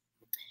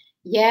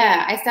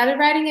 Yeah, I started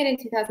writing it in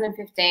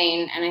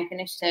 2015 and I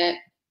finished it,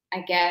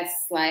 I guess,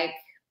 like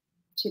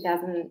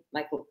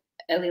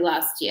early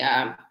last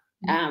year.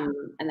 And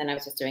then I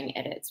was just doing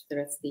edits for the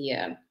rest of the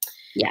year.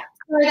 Yeah.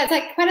 So that's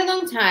like quite a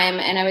long time.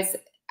 And I was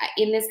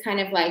in this kind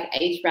of like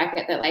age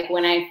bracket that like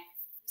when I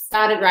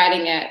started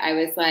writing it, I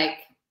was like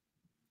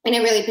in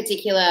a really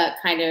particular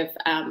kind of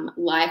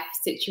life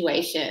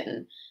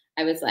situation.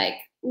 I was like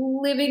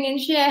living in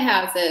share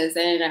houses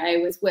and I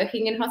was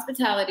working in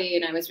hospitality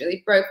and I was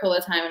really broke all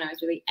the time and I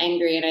was really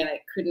angry and I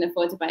like couldn't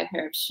afford to buy a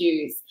pair of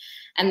shoes.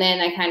 And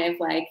then I kind of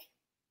like,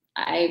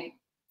 I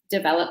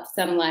developed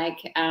some like,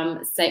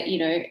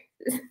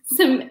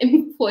 some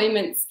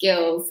employment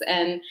skills,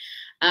 and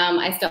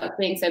I stopped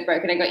being so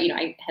broke, and I got,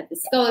 I had the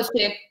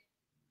scholarship.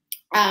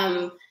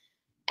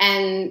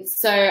 And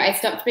so I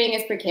stopped being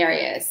as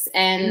precarious,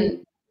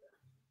 and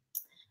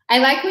I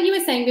like what you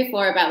were saying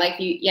before about like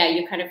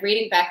you're kind of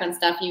reading back on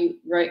stuff you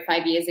wrote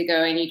 5 years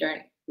ago and you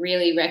don't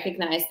really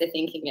recognize the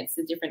thinking. It's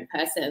a different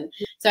person.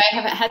 So I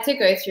have had to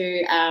go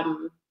through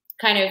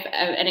kind of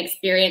an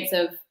experience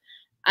of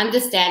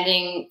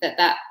understanding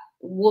that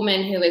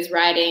woman who was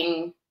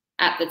writing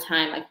at the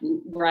time, like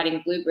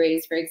writing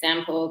Blueberries, for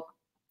example,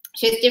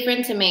 she's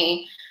different to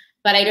me,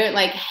 but I don't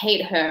like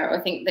hate her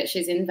or think that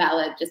she's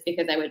invalid just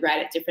because I would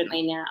write it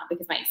differently now,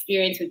 because my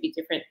experience would be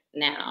different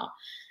now.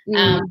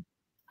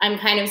 I'm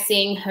kind of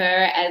seeing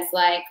her as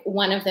like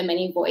one of the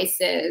many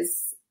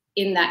voices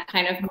in that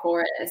kind of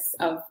chorus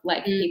of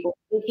like people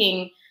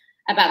thinking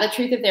about the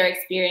truth of their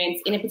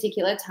experience in a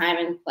particular time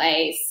and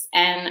place.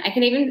 And I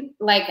can even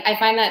like, I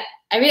find that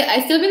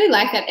I still really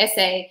like that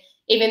essay,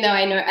 even though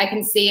I know I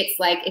can see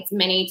it's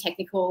many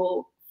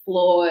technical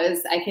flaws.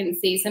 I can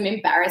see some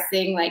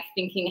embarrassing like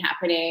thinking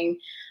happening,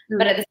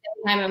 but at the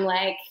same time, I'm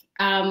like,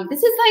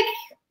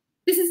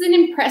 this is an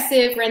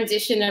impressive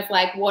rendition of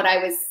like what I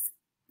was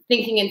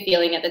thinking and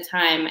feeling at the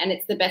time, and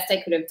it's the best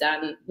I could have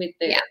done with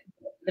the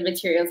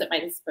materials at my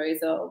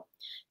disposal.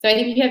 So I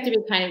think you have to be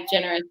kind of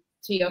generous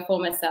to your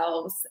former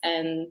selves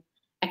and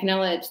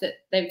acknowledge that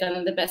they've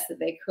done the best that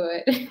they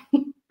could.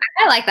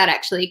 I like that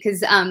actually,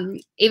 because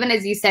even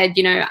as you said,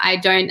 you know, I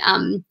don't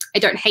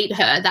hate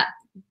her,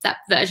 that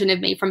version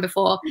of me from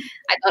before.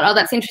 I thought, oh,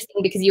 that's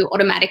interesting, because you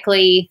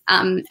automatically,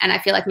 and I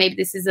feel like maybe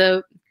this is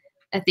a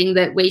thing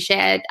that we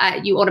shared,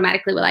 you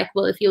automatically were like,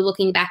 well, if you're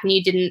looking back and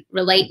you didn't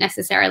relate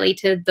necessarily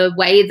to the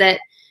way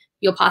that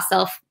your past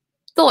self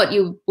thought,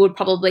 you would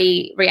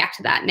probably react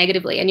to that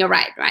negatively. And you're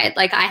right?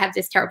 Like I have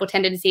this terrible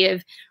tendency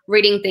of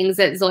reading things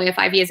that Zoya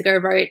 5 years ago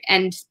wrote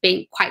and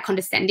being quite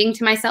condescending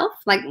to myself.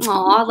 Like,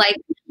 aw, like,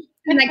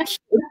 you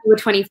were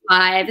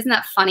 25. Isn't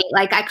that funny?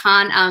 Like I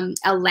can't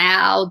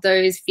allow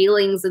those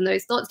feelings and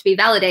those thoughts to be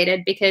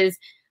validated, because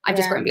I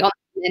just won't be honest.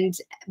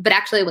 But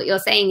actually what you're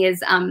saying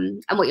is,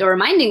 and what you're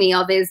reminding me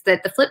of is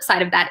that the flip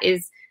side of that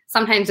is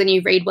sometimes when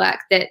you read work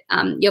that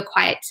you're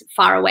quite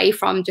far away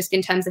from just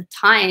in terms of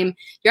time,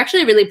 you're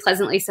actually really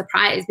pleasantly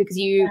surprised, because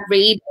you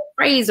read a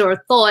phrase or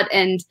a thought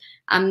and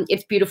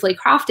it's beautifully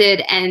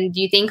crafted and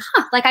you think,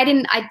 like I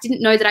didn't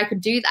know that I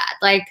could do that.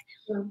 Like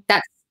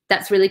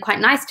that's really quite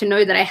nice to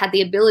know that I had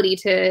the ability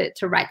to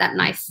write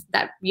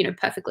that you know,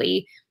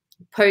 perfectly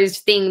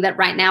posed thing that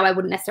right now I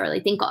wouldn't necessarily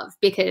think of,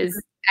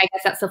 because I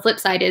guess that's the flip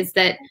side, is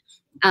that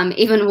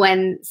even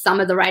when some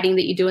of the writing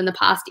that you do in the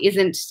past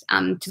isn't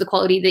to the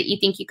quality that you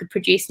think you could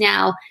produce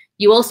now,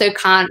 you also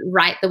can't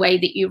write the way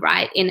that you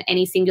write in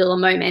any singular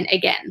moment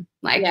again.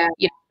 Like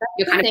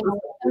you're kind of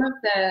some of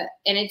the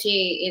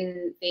energy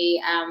in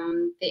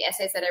the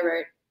essays that I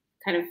wrote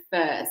kind of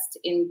first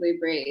in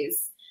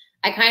Blueberries,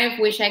 I kind of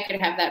wish I could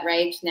have that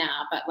rage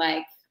now, but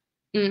like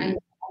I'm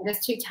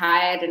just too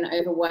tired and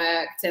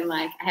overworked, and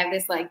like I have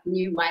this like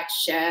new white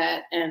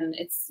shirt, and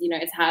it's, you know,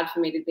 it's hard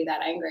for me to be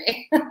that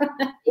angry.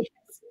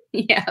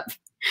 Yeah,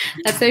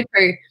 that's so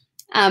true.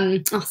 Oh,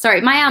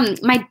 sorry,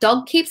 my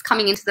dog keeps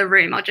coming into the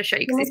room. I'll just show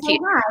you because it's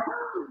cute.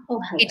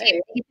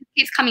 He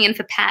keeps coming in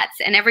for pats,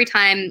 and every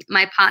time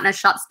my partner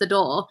shuts the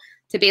door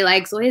to be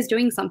like, Zoya's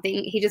doing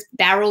something, he just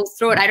barrels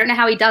through it. I don't know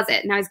how he does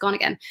it. Now he's gone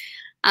again.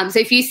 So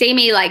if you see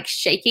me like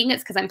shaking,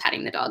 it's because I'm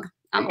patting the dog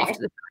off to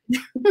the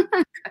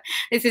side.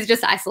 This is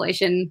just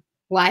isolation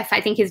life.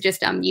 I think he's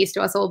just used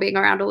to us all being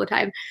around all the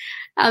time.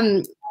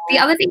 The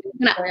other thing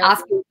I'm going to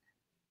ask you,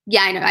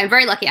 yeah, I know, I'm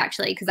very lucky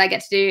actually, because I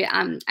get to do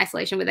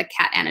isolation with a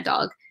cat and a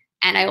dog,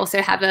 and I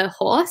also have a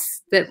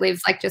horse that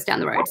lives like just down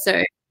the road.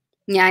 So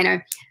yeah, I know,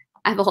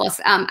 I have a horse.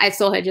 I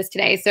saw her just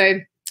today. So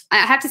I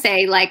have to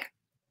say, like,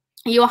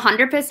 you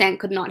 100%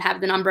 could not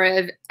have the number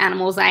of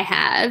animals I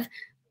have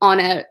on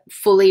a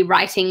fully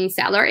writing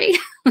salary.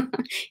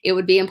 It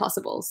would be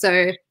impossible.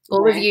 So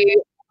all of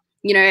you,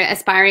 you know,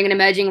 aspiring and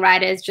emerging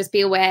writers, just be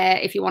aware,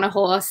 if you want a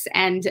horse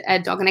and a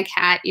dog and a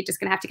cat, you're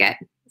just going to have to get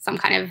some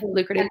kind of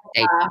lucrative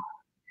stage.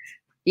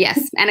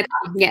 Yes, and a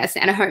car, yes,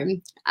 and a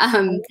home.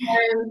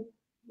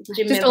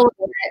 Just all of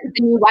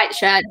the new white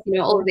shirts, you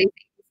know, all of these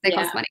things, they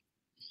cost money.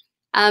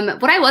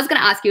 What I was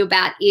going to ask you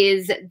about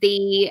is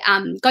the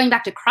going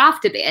back to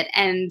craft a bit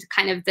and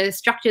kind of the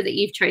structure that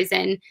you've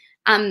chosen.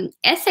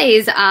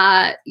 Essays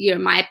are, you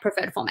know, my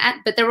preferred format,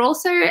 but they're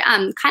also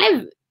kind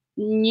of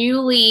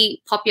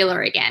newly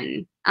popular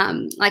again.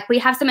 Like we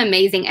have some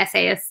amazing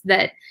essayists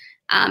that,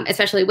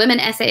 especially women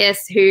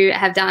essayists, who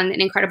have done an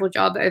incredible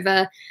job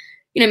over,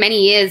 you know,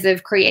 many years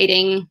of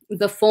creating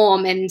the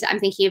form. And I'm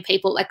thinking of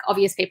people like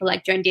obvious people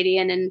like Joan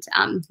Didion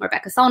and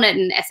Rebecca Solnit,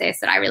 and essayists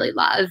that I really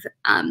love.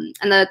 And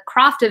the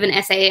craft of an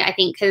essay, I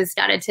think, has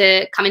started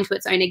to come into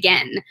its own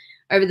again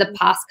over the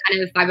past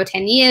kind of 5 or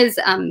 10 years.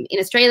 In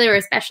Australia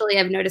especially,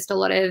 I've noticed a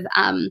lot of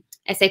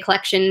essay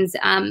collections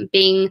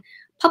being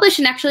published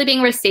and actually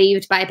being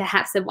received by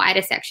perhaps a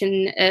wider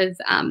section of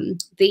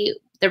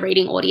the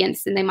reading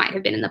audience than they might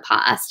have been in the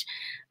past.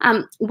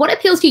 What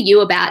appeals to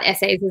you about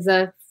essays as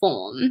a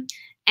form,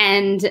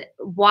 and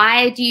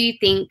why do you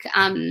think,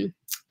 I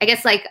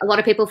guess like a lot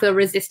of people feel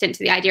resistant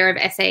to the idea of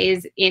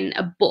essays in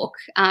a book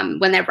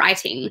when they're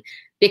writing,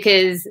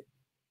 because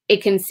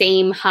it can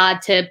seem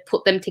hard to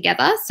put them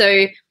together.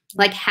 So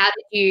like, how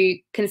did you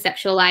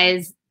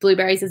conceptualize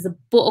Blueberries as a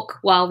book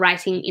while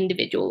writing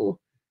individual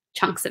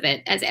chunks of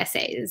it as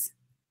essays,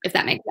 if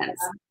that makes sense?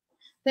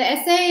 The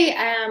essay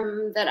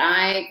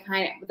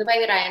the way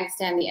that I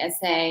understand the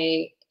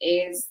essay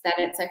is that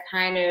it's a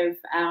kind of,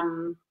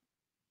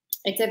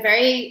 it's a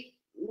very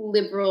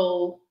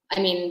liberal,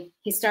 I mean,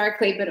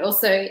 historically, but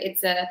also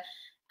it's a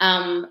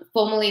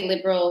formally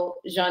liberal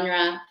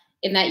genre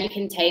in that you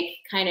can take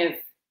kind of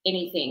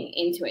anything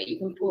into it. You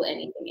can pull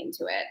anything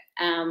into it.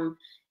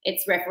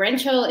 It's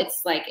referential.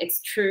 It's like,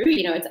 it's true,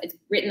 you know, it's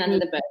written under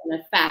the burden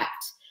of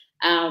fact,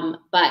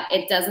 but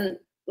it doesn't,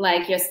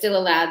 like, you're still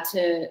allowed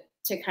to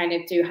kind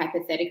of do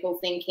hypothetical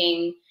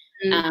thinking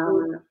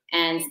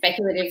and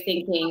speculative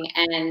thinking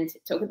and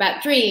talk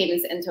about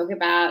dreams and talk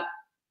about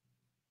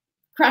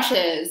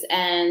crushes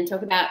and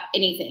talk about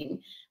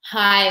anything,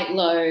 high,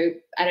 low,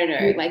 I don't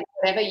know, like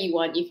whatever you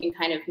want, you can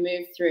kind of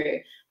move through.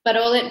 But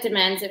all it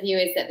demands of you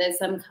is that there's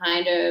some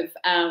kind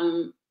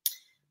of,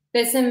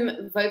 there's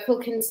some vocal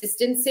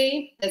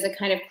consistency. There's a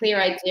kind of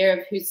clear idea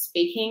of who's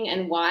speaking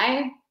and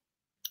why.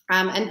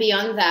 And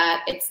beyond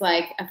that, it's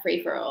like a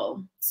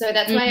free-for-all. So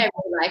that's why I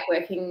really like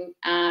working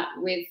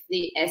with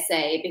the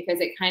essay, because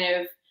it kind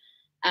of,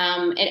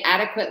 it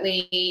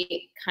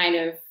adequately kind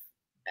of,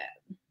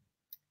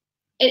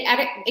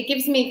 it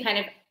gives me kind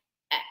of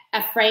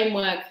a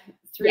framework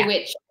through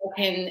which I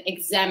can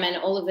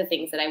examine all of the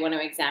things that I want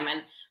to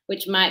examine,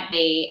 which might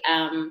be,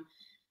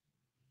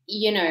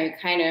 you know,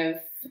 kind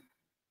of,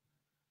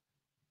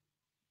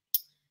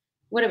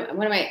 what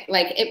am I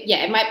like?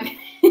 It might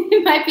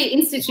it might be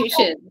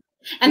institutions,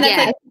 and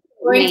that's like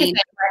boring to say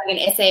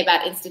writing an essay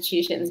about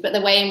institutions, but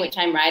the way in which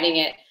I'm writing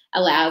it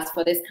allows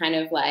for this kind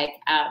of like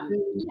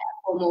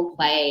formal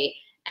play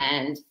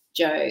and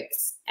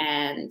jokes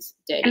and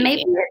dirty. And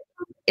maybe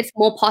it's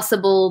more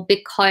possible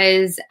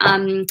because,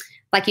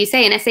 like you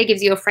say, an essay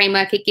gives you a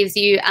framework. It gives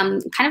you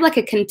kind of like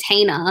a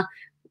container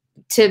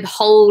to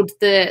hold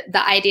the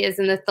ideas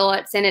and the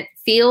thoughts, and it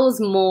feels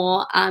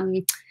more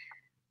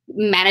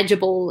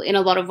manageable in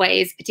a lot of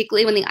ways,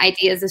 particularly when the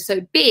ideas are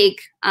so big.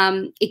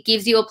 It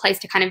gives you a place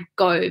to kind of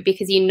go,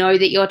 because you know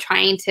that you're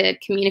trying to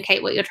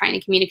communicate what you're trying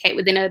to communicate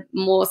within a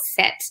more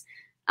set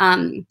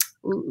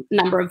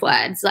number of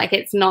words. Like,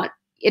 it's not,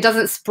 it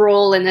doesn't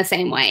sprawl in the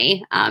same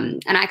way.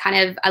 And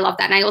I love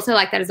that. And I also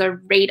like that as a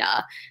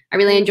reader. I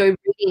really enjoy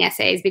reading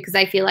essays because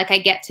I feel like I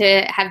get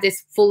to have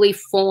this fully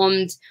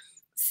formed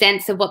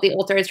sense of what the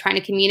author is trying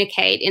to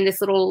communicate in this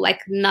little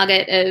like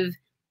nugget of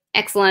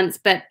excellence,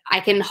 but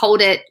I can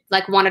hold it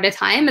like one at a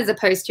time, as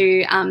opposed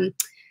to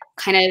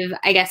kind of,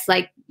 I guess,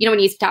 like, you know, when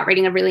you start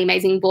reading a really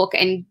amazing book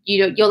and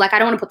you're like, I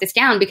don't want to put this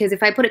down, because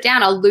if I put it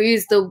down, I'll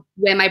lose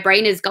where my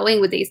brain is going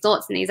with these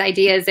thoughts and these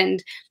ideas.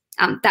 And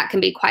that can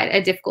be quite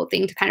a difficult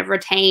thing to kind of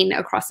retain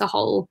across a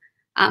whole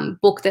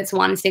book that's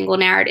one single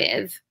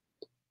narrative.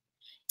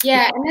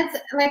 Yeah, and that's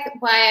like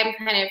why I'm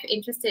kind of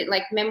interested,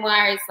 like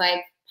memoir is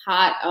like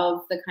part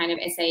of the kind of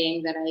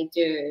essaying that I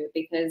do,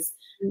 because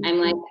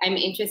I'm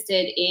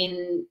interested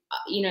in,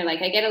 you know,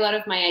 like I get a lot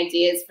of my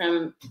ideas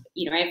from,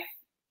 you know, I've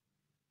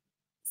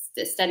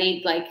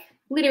studied like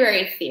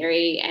literary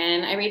theory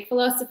and I read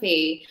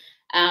philosophy,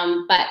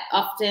 but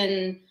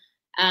often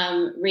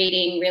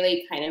reading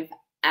really kind of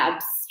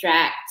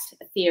abstract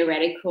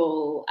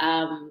theoretical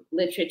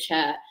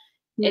literature,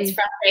 it's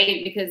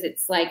frustrating because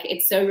it's like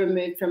it's so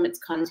removed from its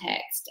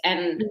context.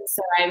 And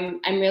so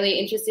I'm really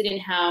interested in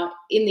how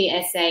in the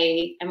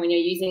essay, and when you're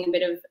using a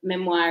bit of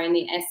memoir in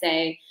the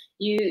essay,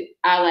 you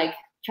are like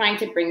trying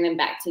to bring them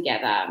back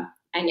together,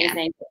 and you're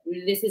saying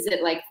this is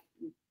it, like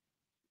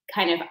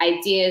kind of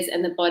ideas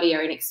and the body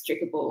are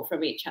inextricable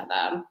from each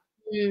other.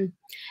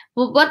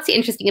 Well, what's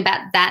interesting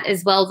about that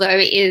as well, though,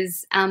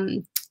 is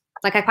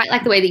like I quite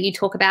like the way that you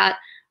talk about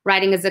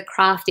writing as a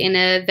craft in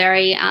a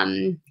very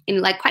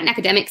in like quite an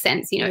academic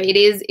sense. You know, it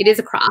is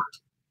a craft.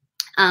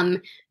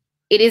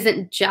 It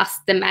isn't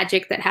just the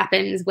magic that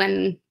happens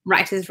when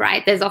writers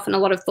write. There's often a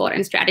lot of thought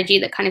and strategy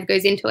that kind of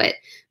goes into it.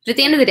 But at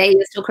the end of the day,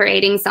 you're still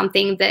creating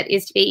something that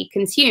is to be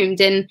consumed.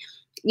 And,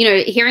 you know,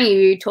 hearing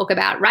you talk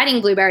about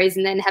writing Blueberries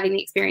and then having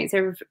the experience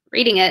of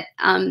reading it,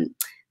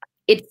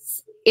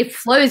 it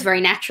flows very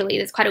naturally.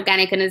 It's quite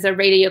organic. And as a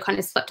reader, you're kind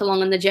of swept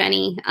along on the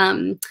journey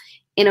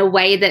in a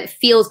way that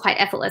feels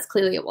quite effortless.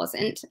 Clearly it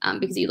wasn't,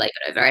 because you labored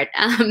over it.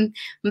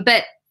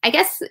 But I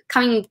guess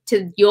coming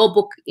to your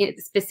book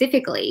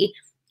specifically,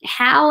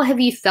 how have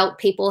you felt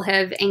people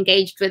have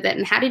engaged with it,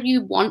 and how did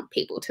you want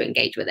people to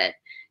engage with it?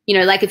 You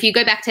know, like if you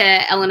go back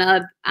to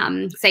Ellena,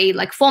 say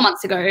like 4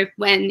 months ago,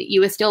 when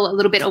you were still a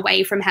little bit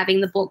away from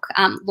having the book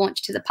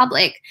launched to the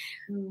public,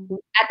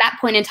 at that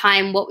point in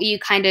time, what were you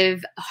kind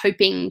of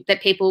hoping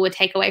that people would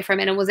take away from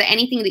it? And was there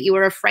anything that you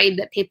were afraid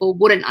that people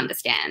wouldn't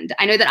understand?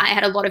 I know that I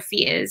had a lot of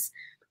fears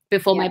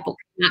before my book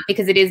came out,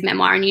 because it is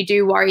memoir, and you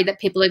do worry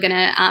that people are going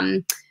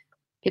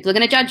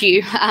to judge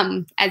you.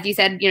 As you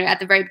said, you know, at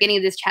the very beginning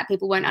of this chat,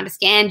 people won't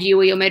understand you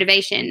or your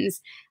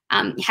motivations.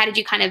 How did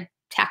you kind of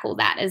tackle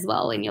that as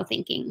well in your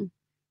thinking?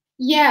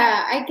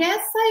 Yeah, I guess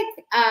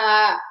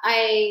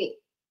like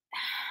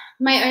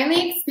my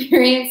only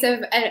experience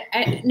of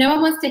no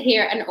one wants to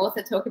hear an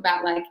author talk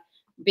about like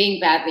being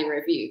badly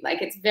reviewed.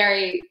 Like it's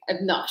very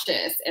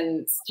obnoxious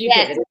and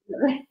stupid.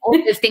 Yes.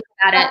 Authors think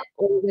about it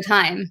all the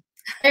time.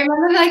 I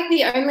remember like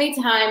the only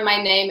time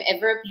my name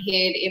ever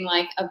appeared in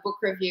like a book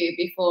review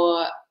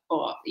before,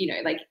 or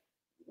like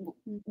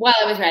while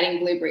I was writing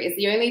Blueberries,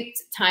 the only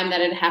time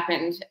that had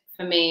happened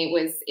for me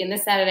was in the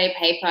Saturday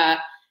paper,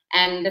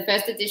 and the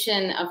first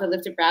edition of The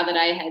Lifted Brow that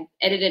I had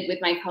edited with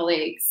my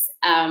colleagues.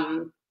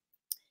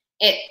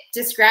 It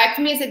described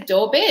me as a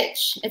door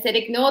bitch. It said,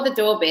 ignore the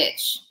door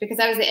bitch, because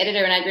I was the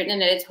editor and I'd written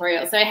an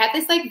editorial. So I had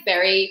this like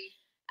very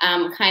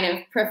kind of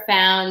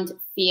profound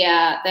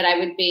fear that I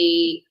would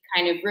be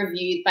kind of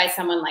reviewed by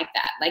someone like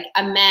that, like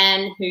a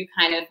man who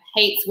kind of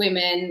hates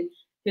women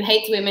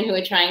who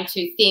are trying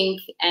to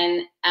think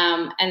and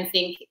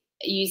think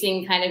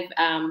using kind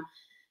of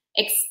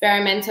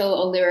experimental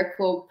or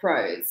lyrical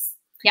prose.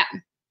 Yeah.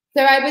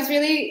 So I was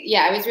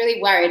really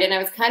worried, and I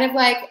was kind of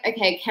like,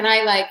 okay, can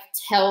I like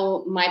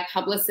tell my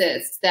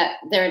publicist that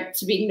there are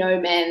to be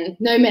no men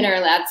are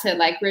allowed to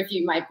like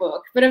review my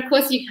book? But of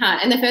course you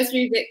can't. And the first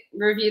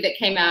review that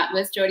came out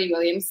was Geordie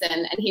Williamson,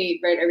 and he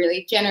wrote a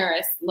really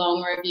generous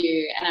long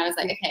review. And I was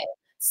like, okay,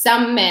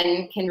 some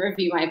men can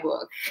review my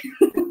book.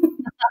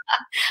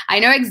 I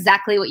know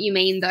exactly what you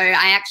mean, though.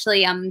 I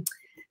actually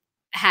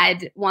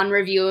had one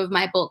review of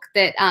my book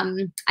that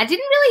I didn't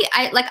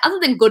really, like, other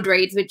than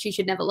Goodreads, which you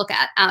should never look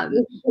at, I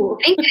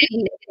didn't get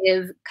any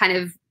negative kind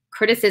of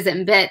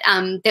criticism, but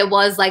there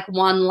was like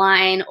one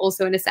line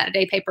also in a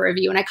Saturday paper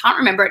review, and I can't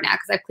remember it now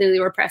because I've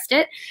clearly repressed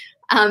it,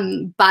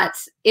 but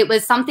it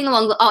was something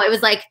along the, it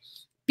was like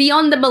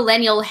beyond the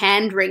millennial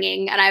hand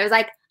wringing, and I was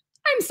like,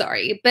 I'm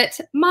sorry,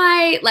 but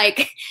my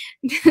like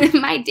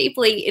my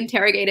deeply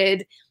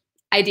interrogated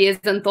ideas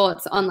and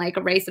thoughts on like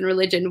race and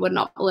religion were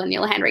not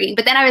millennial hand wringing.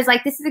 But then I was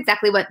like, this is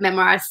exactly what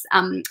memoirists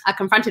are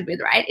confronted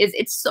with, right? Is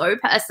it's so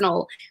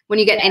personal when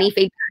you get any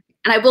feedback.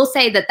 And I will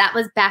say that that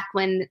was back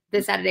when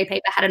the Saturday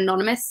paper had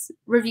anonymous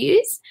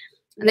reviews,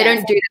 and they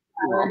don't do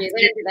that anymore. They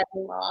don't do that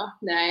anymore.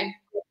 No. I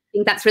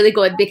think that's really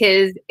good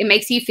because it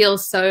makes you feel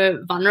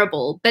so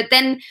vulnerable. But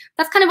then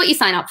that's kind of what you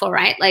sign up for,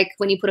 right? Like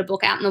when you put a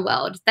book out in the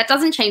world, that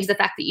doesn't change the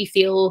fact that you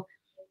feel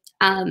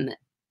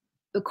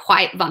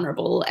quite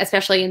vulnerable,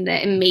 especially in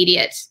the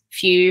immediate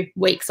few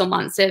weeks or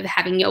months of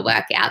having your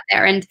work out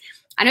there. And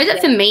I know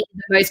that for me,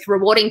 the most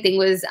rewarding thing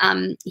was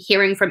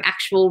hearing from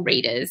actual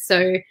readers.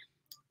 So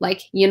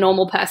like your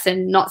normal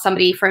person, not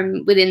somebody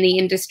from within the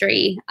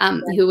industry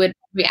who would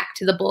react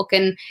to the book.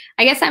 And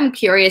I guess I'm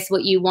curious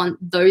what you want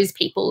those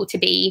people to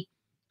be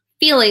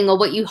feeling, or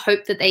what you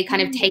hope that they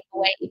kind of take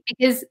away,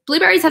 because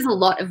Blueberries has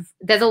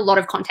there's a lot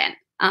of content.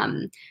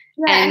 And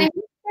I think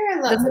there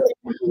are lots of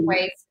different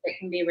ways that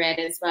can be read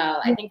as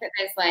well. I think that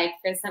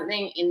there's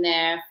something in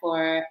there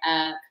for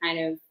a kind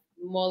of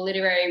more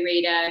literary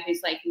reader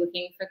who's like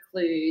looking for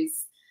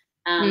clues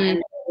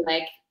and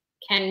like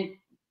can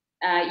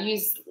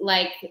use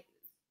like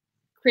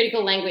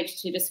critical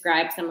language to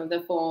describe some of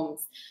the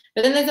forms.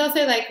 But then there's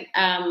also like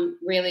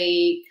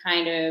really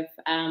kind of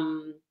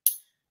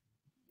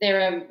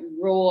there are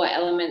raw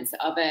elements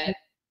of it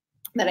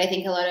that I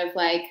think a lot of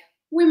like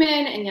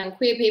women and young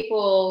queer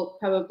people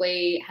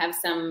probably have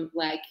some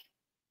like,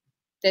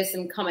 there's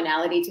some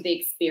commonality to the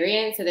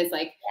experience. So there's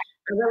like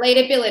a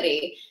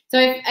relatability. So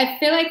I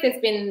feel like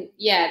there's been,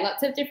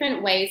 lots of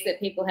different ways that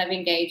people have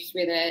engaged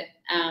with it.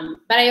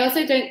 But I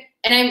also don't,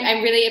 and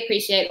I really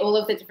appreciate all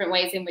of the different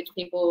ways in which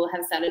people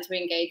have started to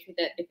engage with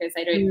it, because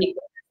I don't think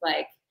it's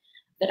like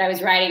that I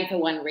was writing for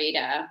one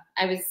reader.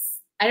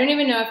 I don't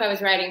even know if I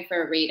was writing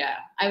for a reader.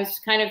 I was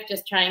kind of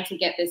just trying to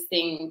get this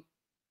thing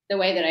the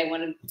way that I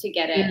wanted to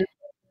get it.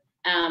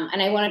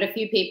 And I wanted a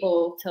few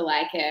people to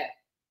like it.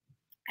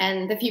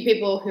 And the few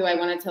people who I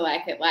wanted to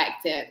like it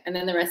liked it. And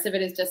then the rest of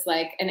it is just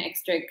like an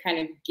extra kind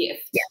of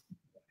gift.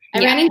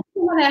 I ran into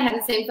someone I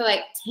hadn't seen for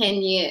like 10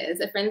 years,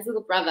 a friend's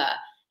little brother,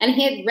 and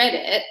he had read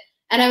it.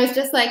 And I was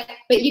just like,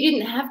 but you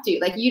didn't have to.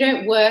 Like, you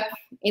don't work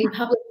in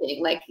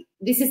publishing. Like,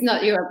 this is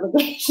not your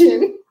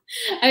obligation.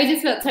 I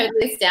just felt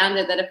totally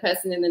astounded that a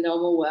person in the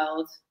normal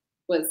world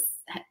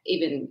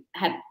even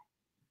had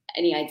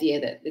any idea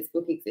that this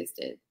book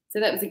existed. So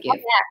that was a gift.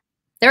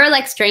 There are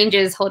like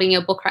strangers holding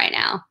your book right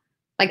now.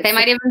 Like they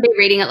might even be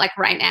reading it like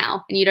right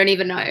now and you don't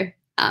even know.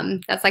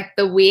 That's like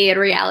the weird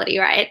reality,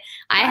 right?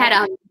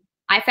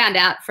 I found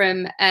out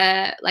from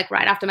like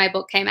right after my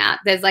book came out,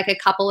 there's like a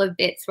couple of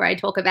bits where I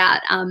talk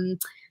about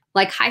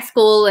like high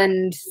school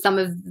and some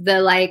of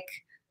the like,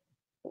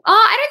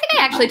 I don't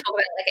think I actually talk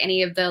about like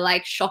any of the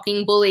like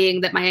shocking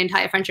bullying that my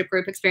entire friendship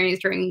group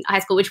experienced during high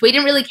school, which we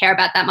didn't really care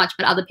about that much,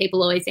 but other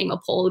people always seem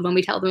appalled when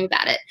we tell them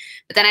about it.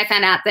 But then I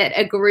found out that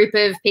a group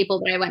of people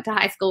that I went to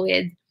high school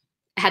with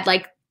had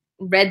like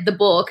read the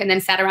book and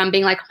then sat around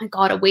being like, oh my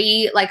God, are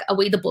we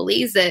the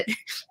bullies that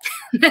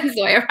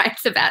Zoya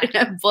writes about in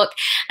her book?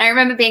 And I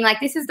remember being like,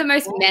 this is the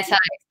most meta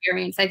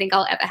experience I think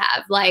I'll ever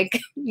have. Like,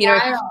 you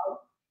know,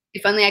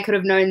 if only I could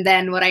have known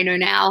then what I know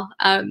now.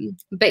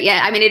 But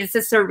yeah, I mean, it's a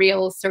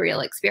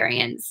surreal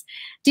experience.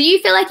 Do you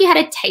feel like you had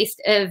a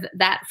taste of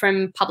that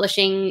from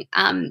publishing,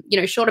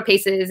 shorter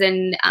pieces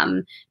and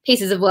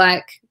pieces of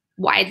work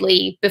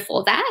widely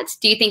before that?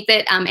 Do you think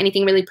that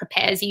anything really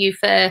prepares you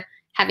for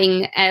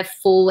having a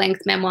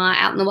full-length memoir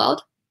out in the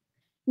world?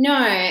 No,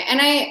 and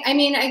I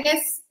mean, I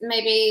guess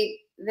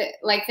maybe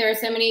there are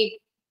so many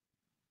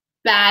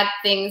bad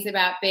things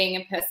about being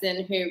a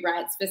person who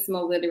writes for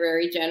small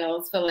literary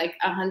journals for like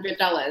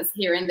 $100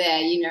 here and there.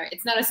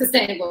 It's not a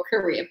sustainable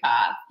career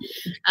path.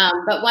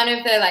 But one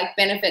of the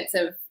benefits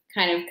of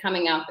kind of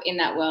coming up in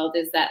that world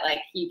is that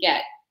you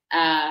get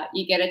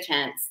a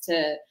chance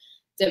to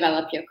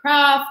develop your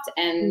craft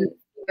and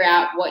figure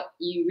out what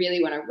you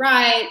really want to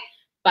write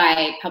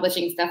by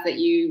publishing stuff that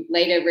you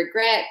later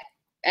regret.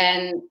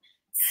 And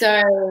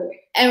so,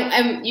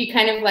 and you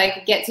kind of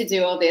get to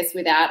do all this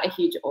without a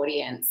huge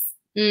audience.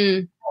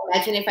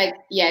 Imagine if I'd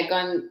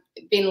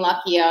been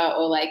luckier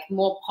or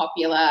more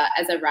popular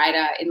as a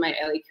writer in my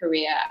early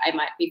career, I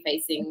might be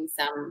facing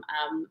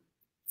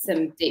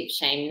some deep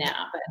shame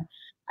now. But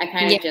I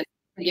kind of just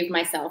forgive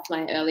myself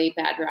my early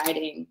bad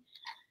writing,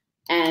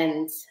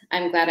 and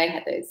I'm glad I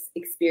had those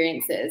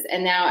experiences.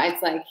 And now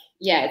it's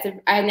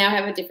I now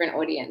have a different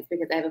audience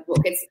because I have a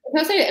book. It's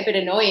also a bit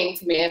annoying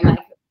to me. I'm like,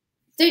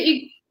 don't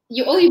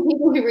you all you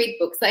people who read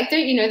books, don't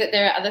you know that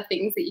there are other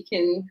things that you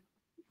can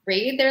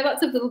read? There are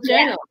lots of little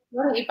journals.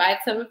 Why don't you buy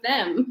some of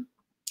them?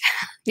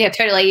 Yeah,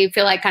 totally. You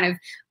feel like kind of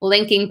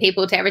linking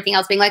people to everything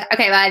else, being like,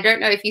 okay, well, I don't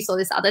know if you saw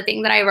this other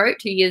thing that I wrote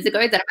 2 years ago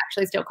that I'm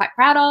actually still quite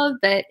proud of,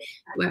 but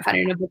you won't find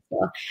it in a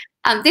bookstore.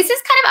 This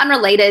is kind of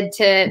unrelated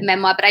to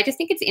memoir, but I just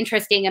think it's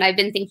interesting, and I've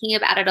been thinking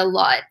about it a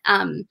lot,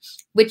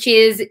 which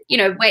is,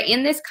 we're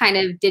in this kind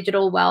of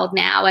digital world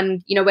now,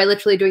 and, we're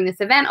literally doing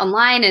this event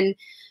online, and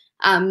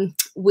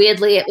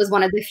weirdly, it was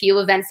one of the few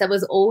events that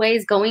was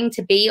always going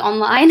to be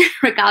online,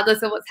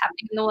 regardless of what's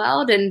happening in the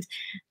world. And,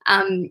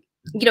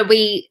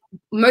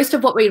 most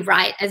of what we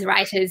write as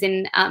writers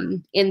in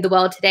the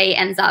world today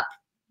ends up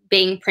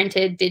being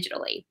printed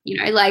digitally.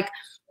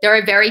 There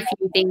are very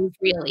few things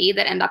really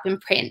that end up in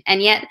print,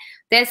 and yet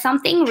there's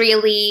something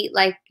really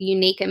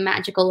unique and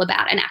magical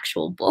about an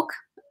actual book,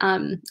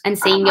 and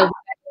seeing your work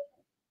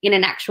in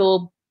an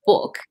actual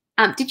book.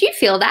 Did you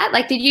feel that?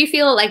 Did you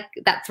feel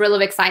that thrill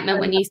of excitement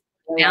when you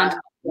found?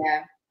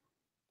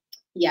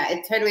 Yeah,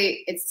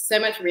 it's so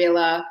much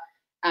realer.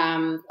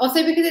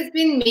 Also because it's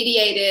been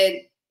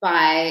mediated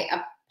by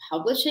a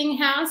publishing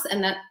house,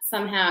 and that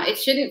somehow it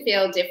shouldn't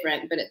feel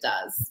different, but it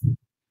does.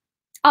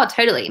 Oh,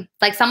 totally.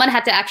 Someone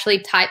had to actually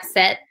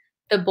typeset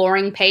the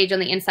boring page on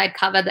the inside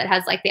cover that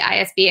has the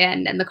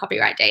ISBN and the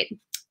copyright date.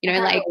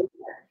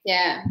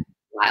 Yeah.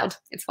 Wild.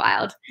 It's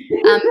wild.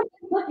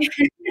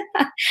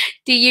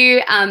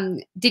 Did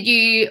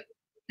you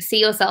see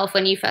yourself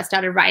when you first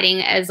started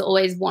writing as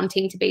always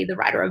wanting to be the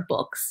writer of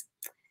books?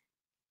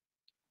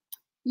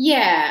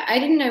 Yeah, I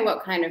didn't know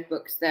what kind of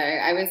books though.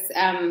 I was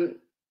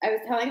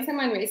telling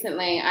someone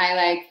recently,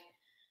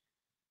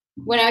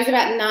 when I was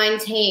about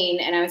 19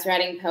 and I was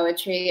writing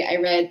poetry, I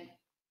read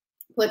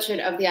Portrait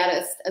of the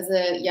Artist as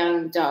a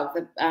young dog.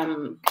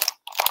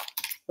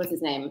 What's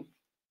his name?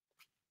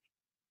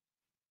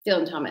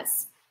 Dylan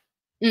Thomas.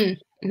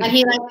 Mm-hmm. And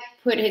he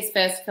put his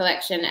first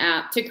collection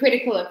out to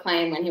critical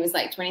acclaim when he was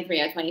 23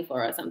 or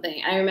 24 or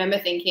something. I remember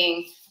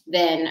thinking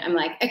then, I'm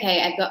like,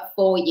 okay, I've got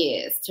 4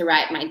 years to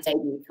write my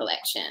debut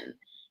collection.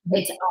 Mm-hmm.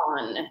 It's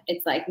on.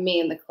 It's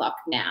me and the clock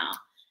now.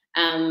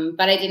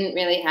 But I didn't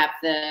really have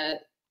the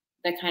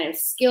kind of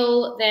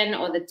skill then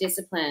or the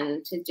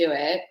discipline to do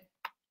it.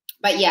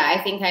 But yeah,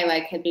 I think I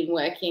had been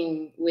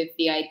working with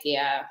the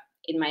idea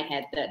in my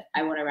head that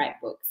I want to write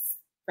books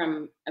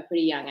from a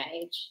pretty young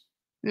age.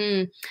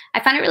 I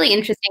find it really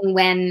interesting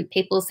when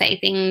people say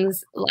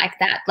things like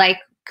that,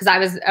 because I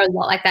was a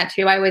lot like that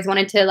too. I always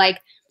wanted to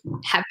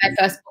have my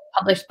first book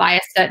published by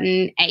a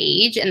certain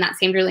age, and that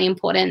seemed really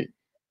important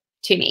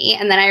to me.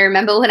 And then I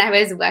remember when I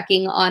was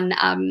working on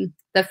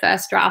the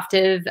first draft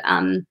of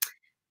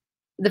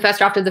the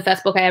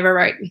first book I ever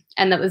wrote,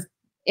 and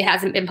it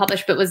hasn't been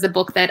published, but was the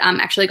book that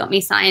actually got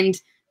me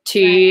signed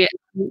to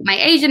my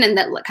agent, and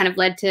that kind of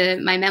led to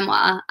my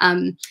memoir.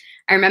 I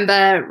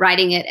remember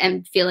writing it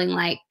and feeling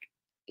like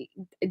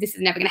this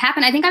is never going to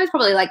happen. I think I was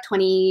probably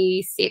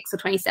 26 or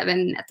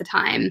 27 at the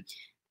time.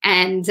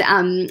 And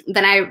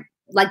then I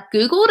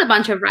Googled a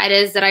bunch of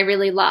writers that I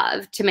really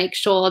loved to make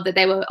sure that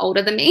they were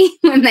older than me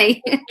when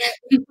they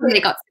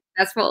got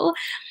successful.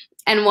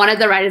 And one of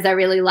the writers I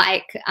really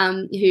like,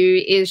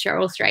 who is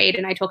Cheryl Strayed,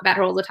 and I talk about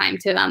her all the time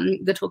to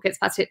the Toolkits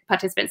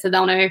participants, so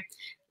they'll know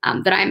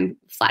that I'm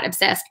flat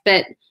obsessed.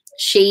 But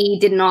she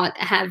did not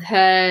have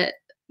her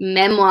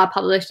memoir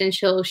published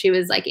until she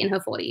was in her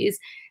 40s.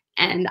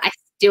 And I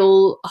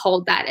still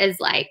hold that as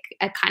a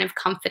kind of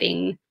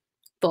comforting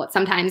thought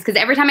sometimes, because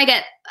every time I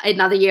get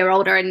another year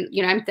older, and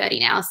I'm 30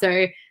 now,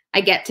 so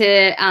I get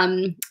to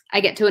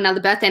another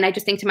birthday, and I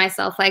just think to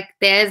myself,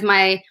 there's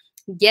my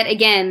yet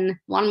again,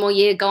 one more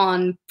year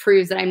gone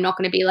proves that I'm not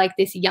going to be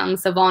this young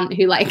savant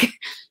who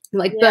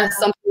bursts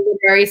something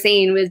very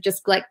seen with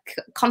just like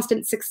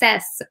constant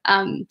success.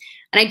 And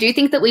I do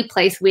think that we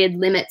place weird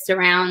limits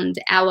around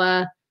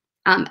our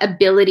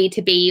ability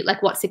to be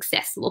like what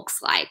success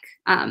looks like.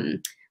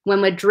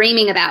 When we're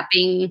dreaming about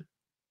being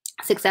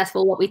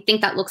successful, what we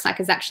think that looks like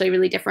is actually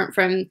really different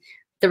from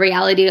the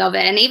reality of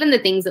it. And even the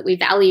things that we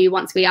value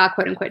once we are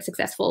quote unquote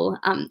successful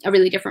are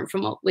really different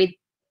from what we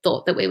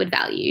thought that we would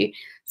value.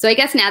 So I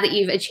guess now that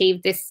you've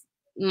achieved this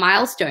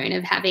milestone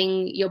of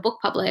having your book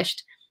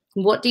published,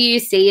 what do you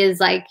see as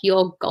like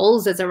your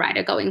goals as a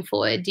writer going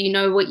forward? Do you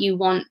know what you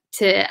want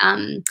to,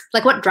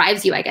 like what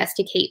drives you, I guess,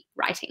 to keep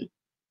writing?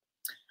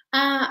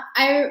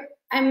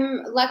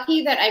 I'm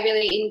lucky that I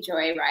really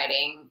enjoy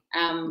writing.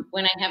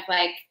 When I have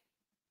like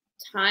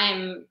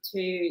time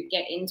to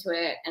get into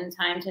it and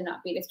time to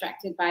not be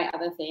distracted by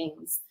other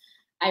things,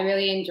 I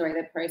really enjoy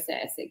the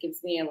process. It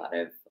gives me a lot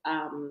of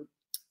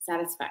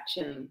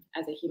satisfaction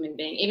as a human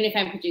being, even if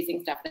I'm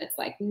producing stuff that's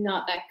like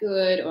not that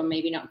good or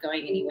maybe not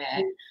going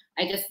anywhere.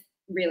 I just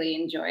really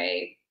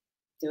enjoy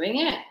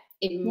doing it.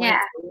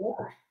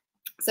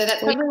 So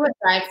that's probably what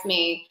drives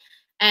me.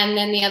 And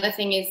then the other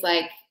thing is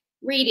like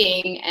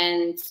reading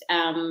and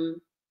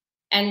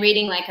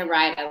reading like a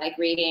writer, like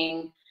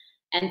reading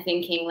and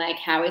thinking like,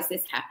 how is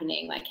this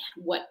happening? Like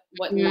what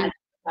magic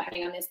is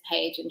happening on this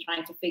page, and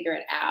trying to figure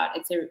it out.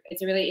 It's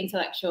a really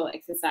intellectual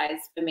exercise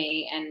for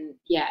me, and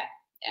yeah,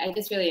 I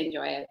just really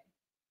enjoy it.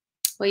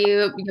 Well,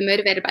 you're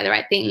motivated by the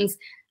right things.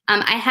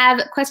 I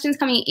have questions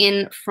coming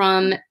in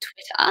from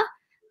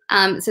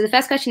Twitter. So the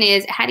first question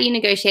is, how do you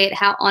negotiate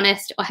how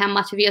honest or how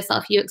much of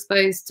yourself you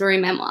expose through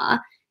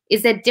memoir?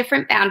 Is there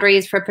different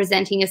boundaries for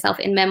presenting yourself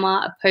in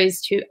memoir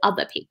opposed to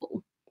other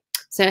people?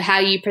 So how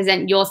you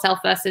present yourself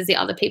versus the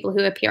other people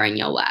who appear in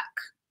your work?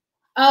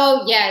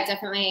 Oh, yeah,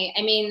 definitely.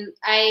 I mean,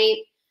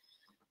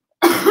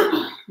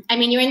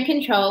 you're in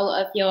control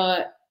of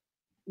your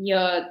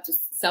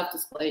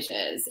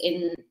self-disclosures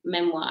in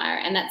memoir,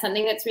 and that's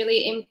something that's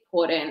really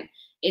important.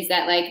 Is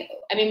that like,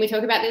 I mean, we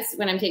talk about this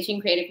when I'm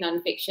teaching creative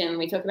nonfiction.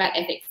 We talk about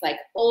ethics like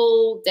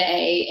all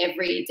day,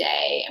 every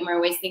day, and we're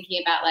always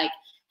thinking about like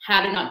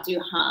how to not do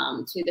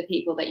harm to the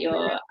people that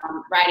you're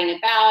writing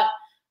about,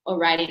 or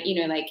writing,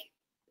 you know, like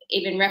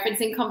even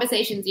referencing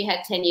conversations you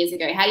had 10 years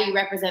ago. How do you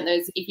represent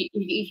those? If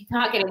you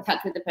can't get in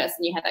touch with the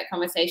person you had that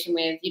conversation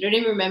with, you don't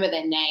even remember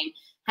their name,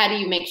 how do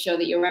you make sure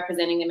that you're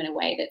representing them in a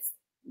way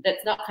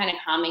that's not kind of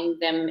harming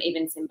them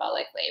even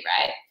symbolically,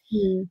 right?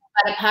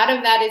 But a part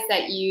of that is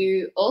that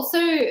you also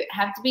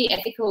have to be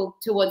ethical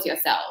towards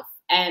yourself,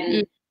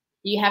 and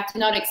you have to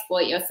not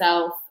exploit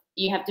yourself.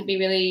 You have to be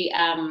really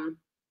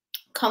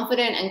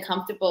confident and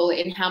comfortable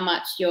in how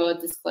much you're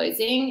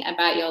disclosing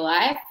about your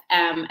life,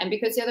 and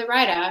because you're the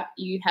writer,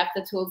 you have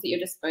the tools at your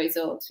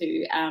disposal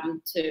to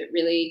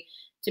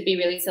be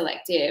really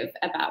selective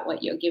about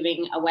what you're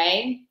giving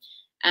away.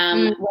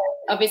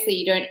 Obviously,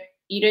 you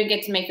don't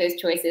get to make those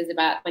choices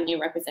about when you're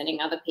representing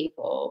other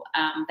people.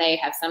 They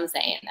have some say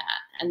in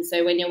that, and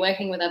so when you're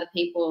working with other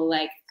people,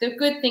 like the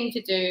good thing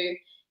to do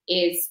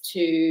is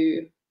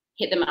to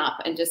hit them up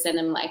and just send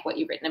them like what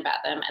you've written about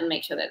them and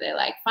make sure that they're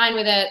like fine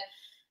with it.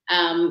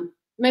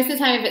 Most of the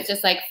time, if it's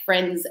just like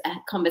friends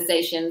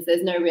conversations,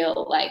 there's no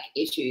real like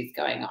issues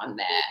going on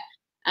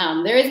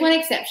there. There is one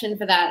exception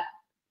for that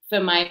for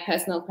my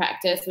personal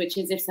practice, which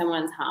is if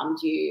someone's harmed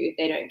you,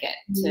 they don't get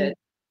to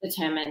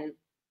determine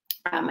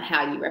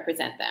how you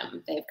represent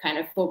them. They've kind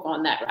of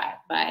foregone that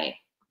right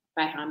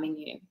by harming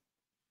you.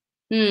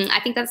 I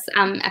think that's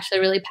actually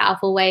a really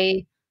powerful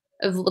way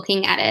of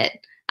looking at it.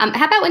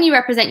 How about when you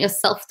represent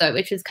yourself, though,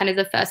 which is kind of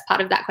the first part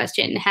of that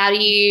question? How do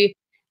you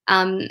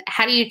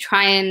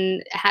try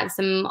and have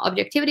some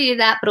objectivity to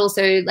that, but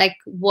also like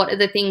what are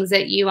the things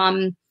that you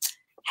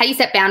how do you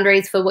set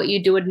boundaries for what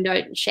you do and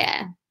don't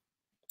share?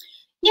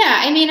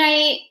 Yeah, I mean,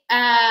 I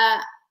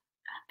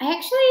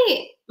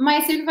actually,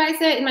 my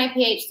supervisor in my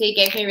PhD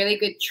gave me a really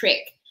good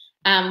trick,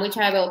 which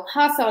I will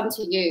pass on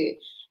to you.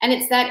 And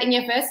it's that in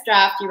your first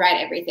draft, you write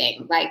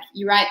everything. Like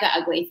you write the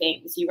ugly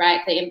things, you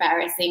write the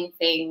embarrassing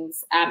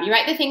things, you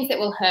write the things that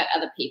will hurt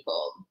other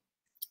people,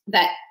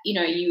 that, you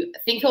know, you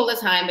think all the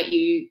time, but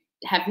you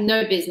have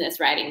no business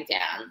writing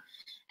down.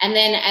 And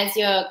then as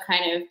you're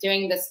kind of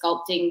doing the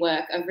sculpting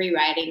work of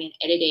rewriting and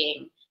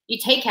editing, you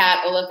take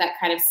out all of that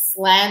kind of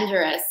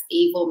slanderous,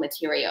 evil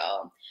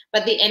material.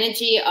 But the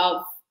energy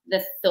of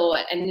the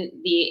thought and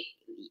the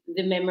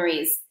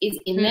memories is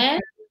in there.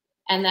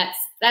 And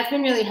that's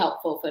been really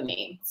helpful for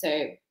me.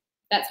 So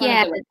that's one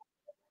of the...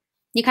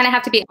 You kind of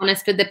have to be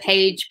honest with the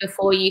page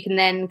before you can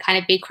then kind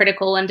of be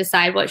critical and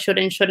decide what should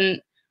and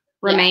shouldn't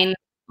remain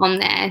on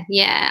there.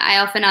 Yeah, I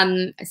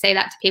often say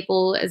that to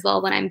people as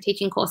well when I'm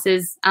teaching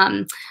courses,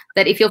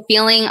 that if you're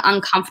feeling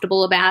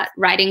uncomfortable about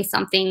writing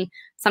something,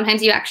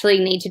 sometimes you actually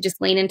need to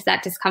just lean into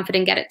that discomfort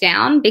and get it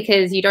down,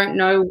 because you don't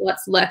know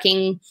what's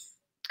lurking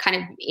kind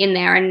of in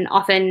there. And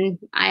often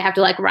I have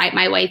to like write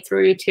my way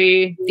through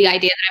to the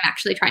idea that I'm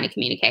actually trying to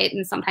communicate.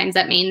 And sometimes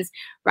that means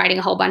writing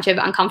a whole bunch of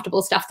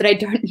uncomfortable stuff that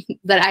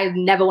I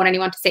never want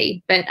anyone to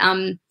see. But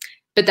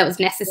that was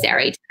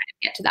necessary to kind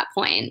of get to that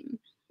point.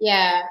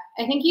 Yeah,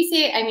 I think you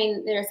see, I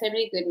mean, there are so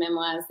many good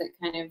memoirs that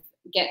kind of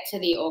get to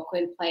the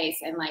awkward place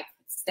and like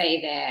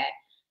stay there,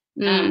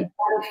 without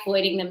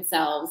exploiting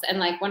themselves. And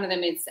like one of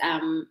them is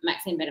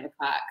Maxine Benedict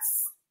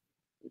Clark's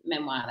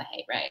memoir, The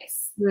Hate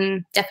Race.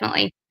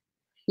 Definitely.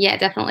 Yeah,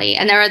 definitely.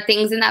 And there are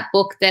things in that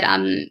book that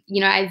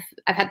you know, I've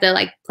had the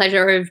like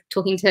pleasure of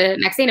talking to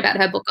Maxine about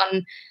her book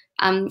on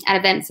at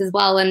events as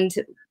well. And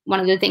one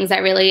of the things I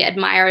really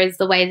admire is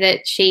the way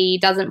that she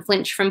doesn't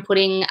flinch from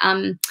putting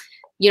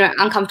you know,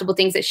 uncomfortable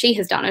things that she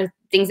has done or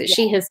things that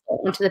she has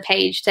put onto the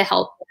page to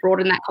help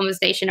broaden that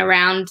conversation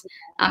around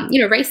you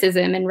know,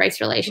 racism and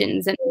race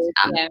relations. And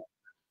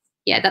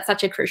yeah, that's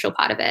such a crucial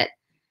part of it.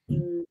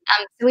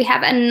 So we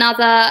have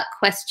another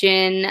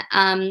question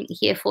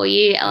here for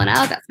you,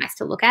 Ellena. That's nice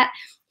to look at.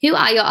 Who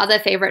are your other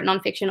favorite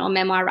nonfiction or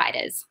memoir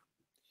writers?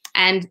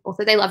 And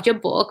also they loved your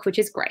book, which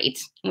is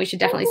great. And we should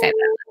definitely say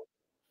that.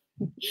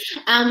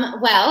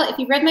 Well, if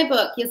you've read my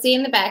book, you'll see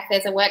in the back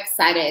there's a works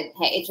cited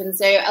page. And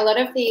so a lot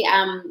of the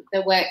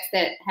works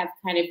that have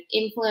kind of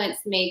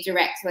influenced me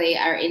directly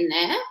are in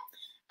there.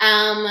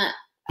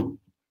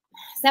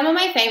 Some of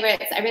my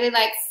favorites, I really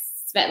like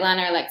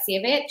Svetlana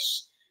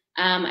Alexievich.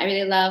 I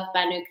really love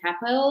Banu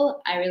Kapil.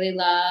 I really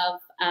love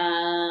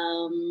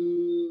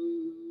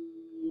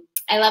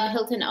I love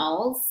Hilton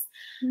Oles.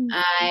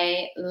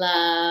 I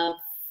love,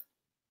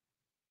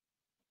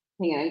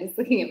 hang on, I'm just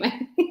looking at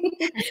my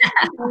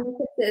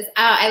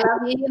I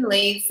love Yuan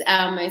Lee's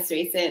most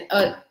recent,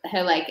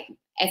 her like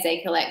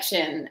essay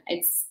collection.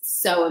 It's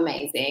so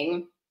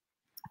amazing.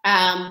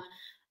 I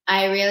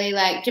really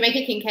like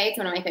Jamaica Kincaid's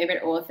one of my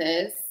favorite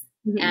authors.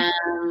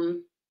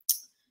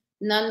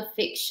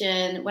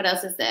 Non-fiction, what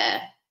else is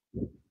there?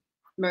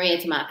 Maria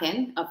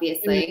Tamarkin,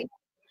 obviously.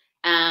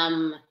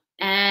 And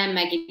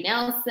Maggie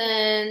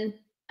Nelson.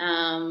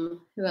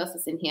 Who else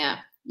is in here?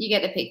 You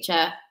get the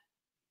picture.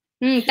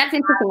 That's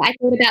interesting. I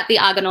thought about the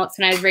Argonauts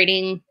when I was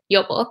reading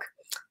your book.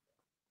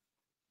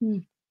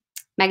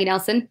 Maggie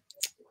Nelson.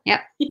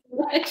 Yep.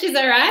 She's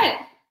all right.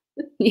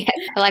 Yeah,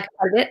 I like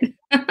part of it.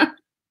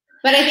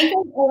 But I think I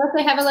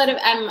also have a lot of,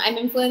 I'm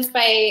influenced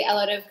by a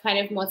lot of kind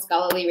of more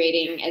scholarly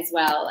reading as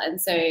well. And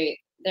so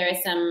there are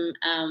some,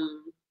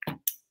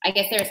 I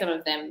guess there are some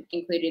of them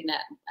included in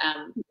that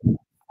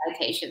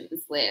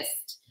citations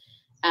list.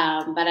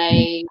 But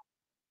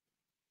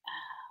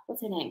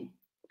what's her name?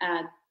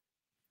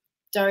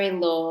 Dori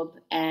Laub,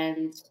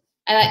 and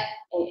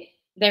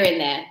they're in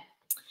there.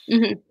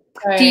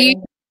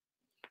 So,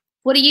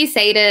 what do you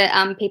say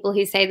to people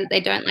who say that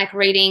they don't like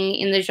reading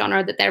in the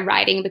genre that they're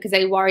writing because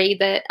they worry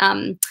that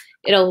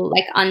it'll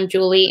like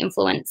unduly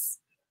influence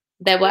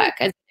their work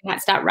as they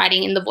might start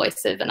writing in the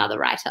voice of another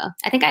writer?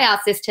 I think I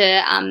asked this to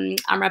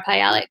Amra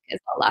Payalik as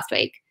well last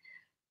week.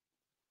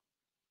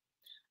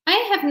 I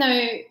have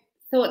no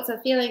thoughts or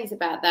feelings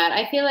about that.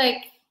 I feel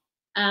like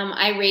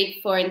I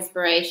read for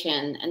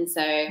inspiration, and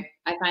so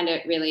I find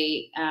it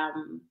really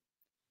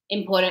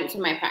important to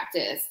my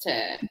practice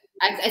to.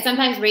 I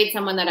sometimes read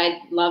someone that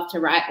I'd love to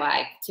write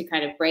like to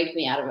kind of break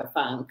me out of a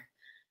funk.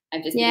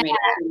 I've just been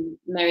reading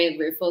Mary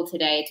Ruefle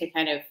today to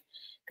kind of,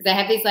 because I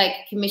have these like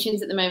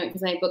commissions at the moment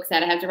because my book's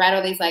out. I have to write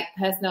all these like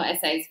personal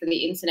essays for the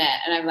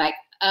internet, and I'm like,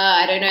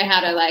 I don't know how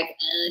to like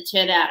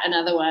churn out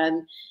another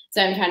one.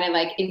 So I'm trying to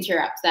like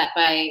interrupt that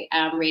by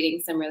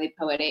reading some really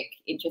poetic,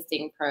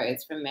 interesting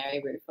prose from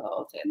Mary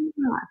Ruefle.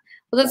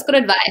 Well, that's good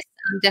advice.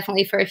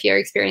 Definitely for if you're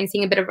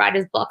experiencing a bit of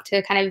writer's block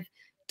to kind of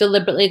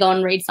deliberately go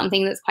and read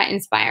something that's quite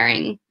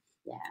inspiring.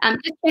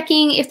 Just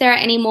checking if there are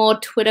any more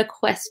Twitter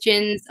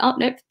questions. Oh,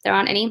 nope, there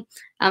aren't any.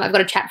 I've got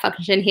a chat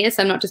function here,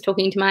 so I'm not just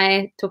talking to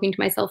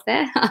myself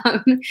there.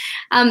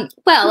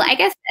 Well, I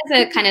guess as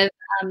a kind of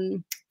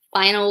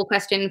final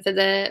question for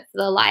the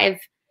live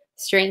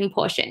stream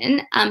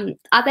portion,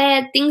 are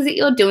there things that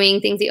you're doing,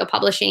 things that you're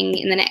publishing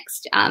in the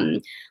next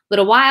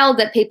little while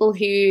that people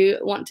who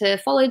want to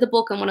follow the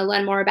book and want to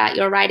learn more about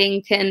your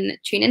writing can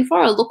tune in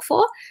for or look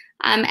for?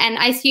 And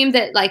I assume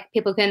that like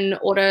people can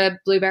order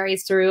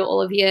Blueberries through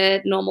all of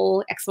your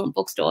normal excellent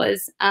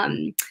bookstores.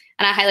 And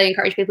I highly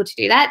encourage people to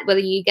do that, whether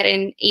you get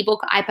an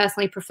ebook. I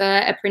personally prefer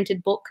a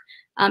printed book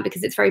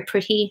because it's very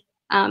pretty.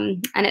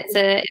 And it's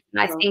a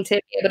nice thing to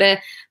be able to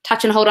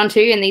touch and hold on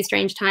to in these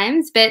strange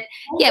times. But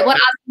yeah, what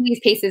are some of these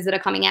pieces that are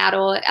coming out,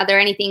 or are there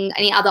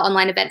any other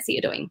online events that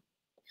you're doing?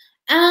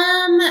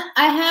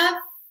 I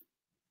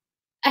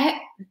have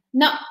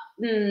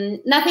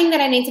nothing that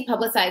I need to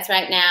publicize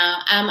right now.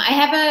 I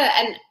have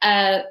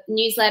a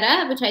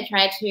newsletter which I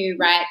try to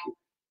write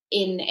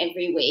in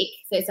every week.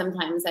 So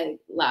sometimes I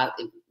love,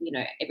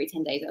 every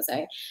 10 days or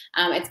so.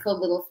 It's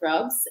called Little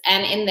Throbs,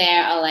 and in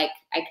there I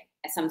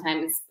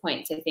sometimes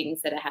point to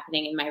things that are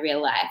happening in my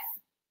real life.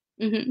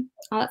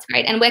 Oh, that's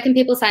great. And where can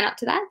people sign up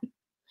to that?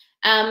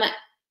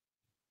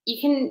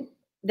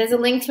 There's a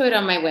link to it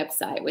on my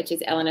website, which is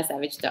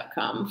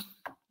ellenasavage.com.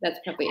 That's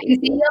probably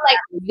easy. You're like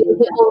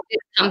visible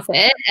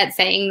discomfort at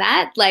saying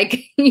that.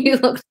 Like you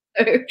look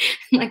so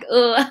like,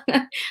 oh,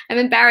 I'm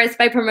embarrassed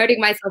by promoting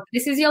myself.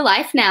 This is your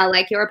life now.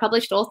 Like you're a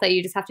published author.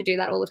 You just have to do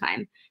that all the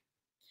time.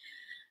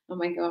 Oh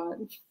my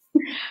God.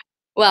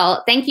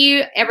 Well, thank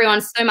you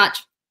everyone so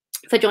much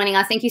for joining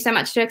us. Thank you so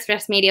much to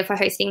Express Media for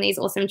hosting these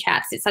awesome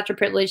chats. It's such a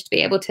privilege to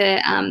be able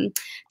to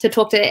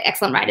talk to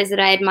excellent writers that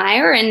I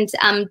admire. And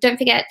don't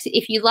forget,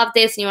 if you love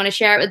this and you want to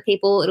share it with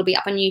people, it'll be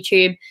up on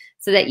YouTube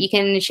so that you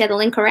can share the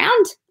link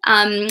around.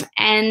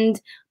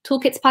 And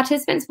Toolkits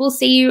participants, we'll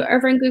see you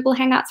over in Google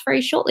Hangouts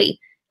very shortly.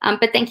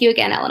 But thank you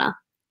again, Ellena.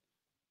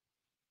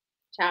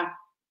 Ciao.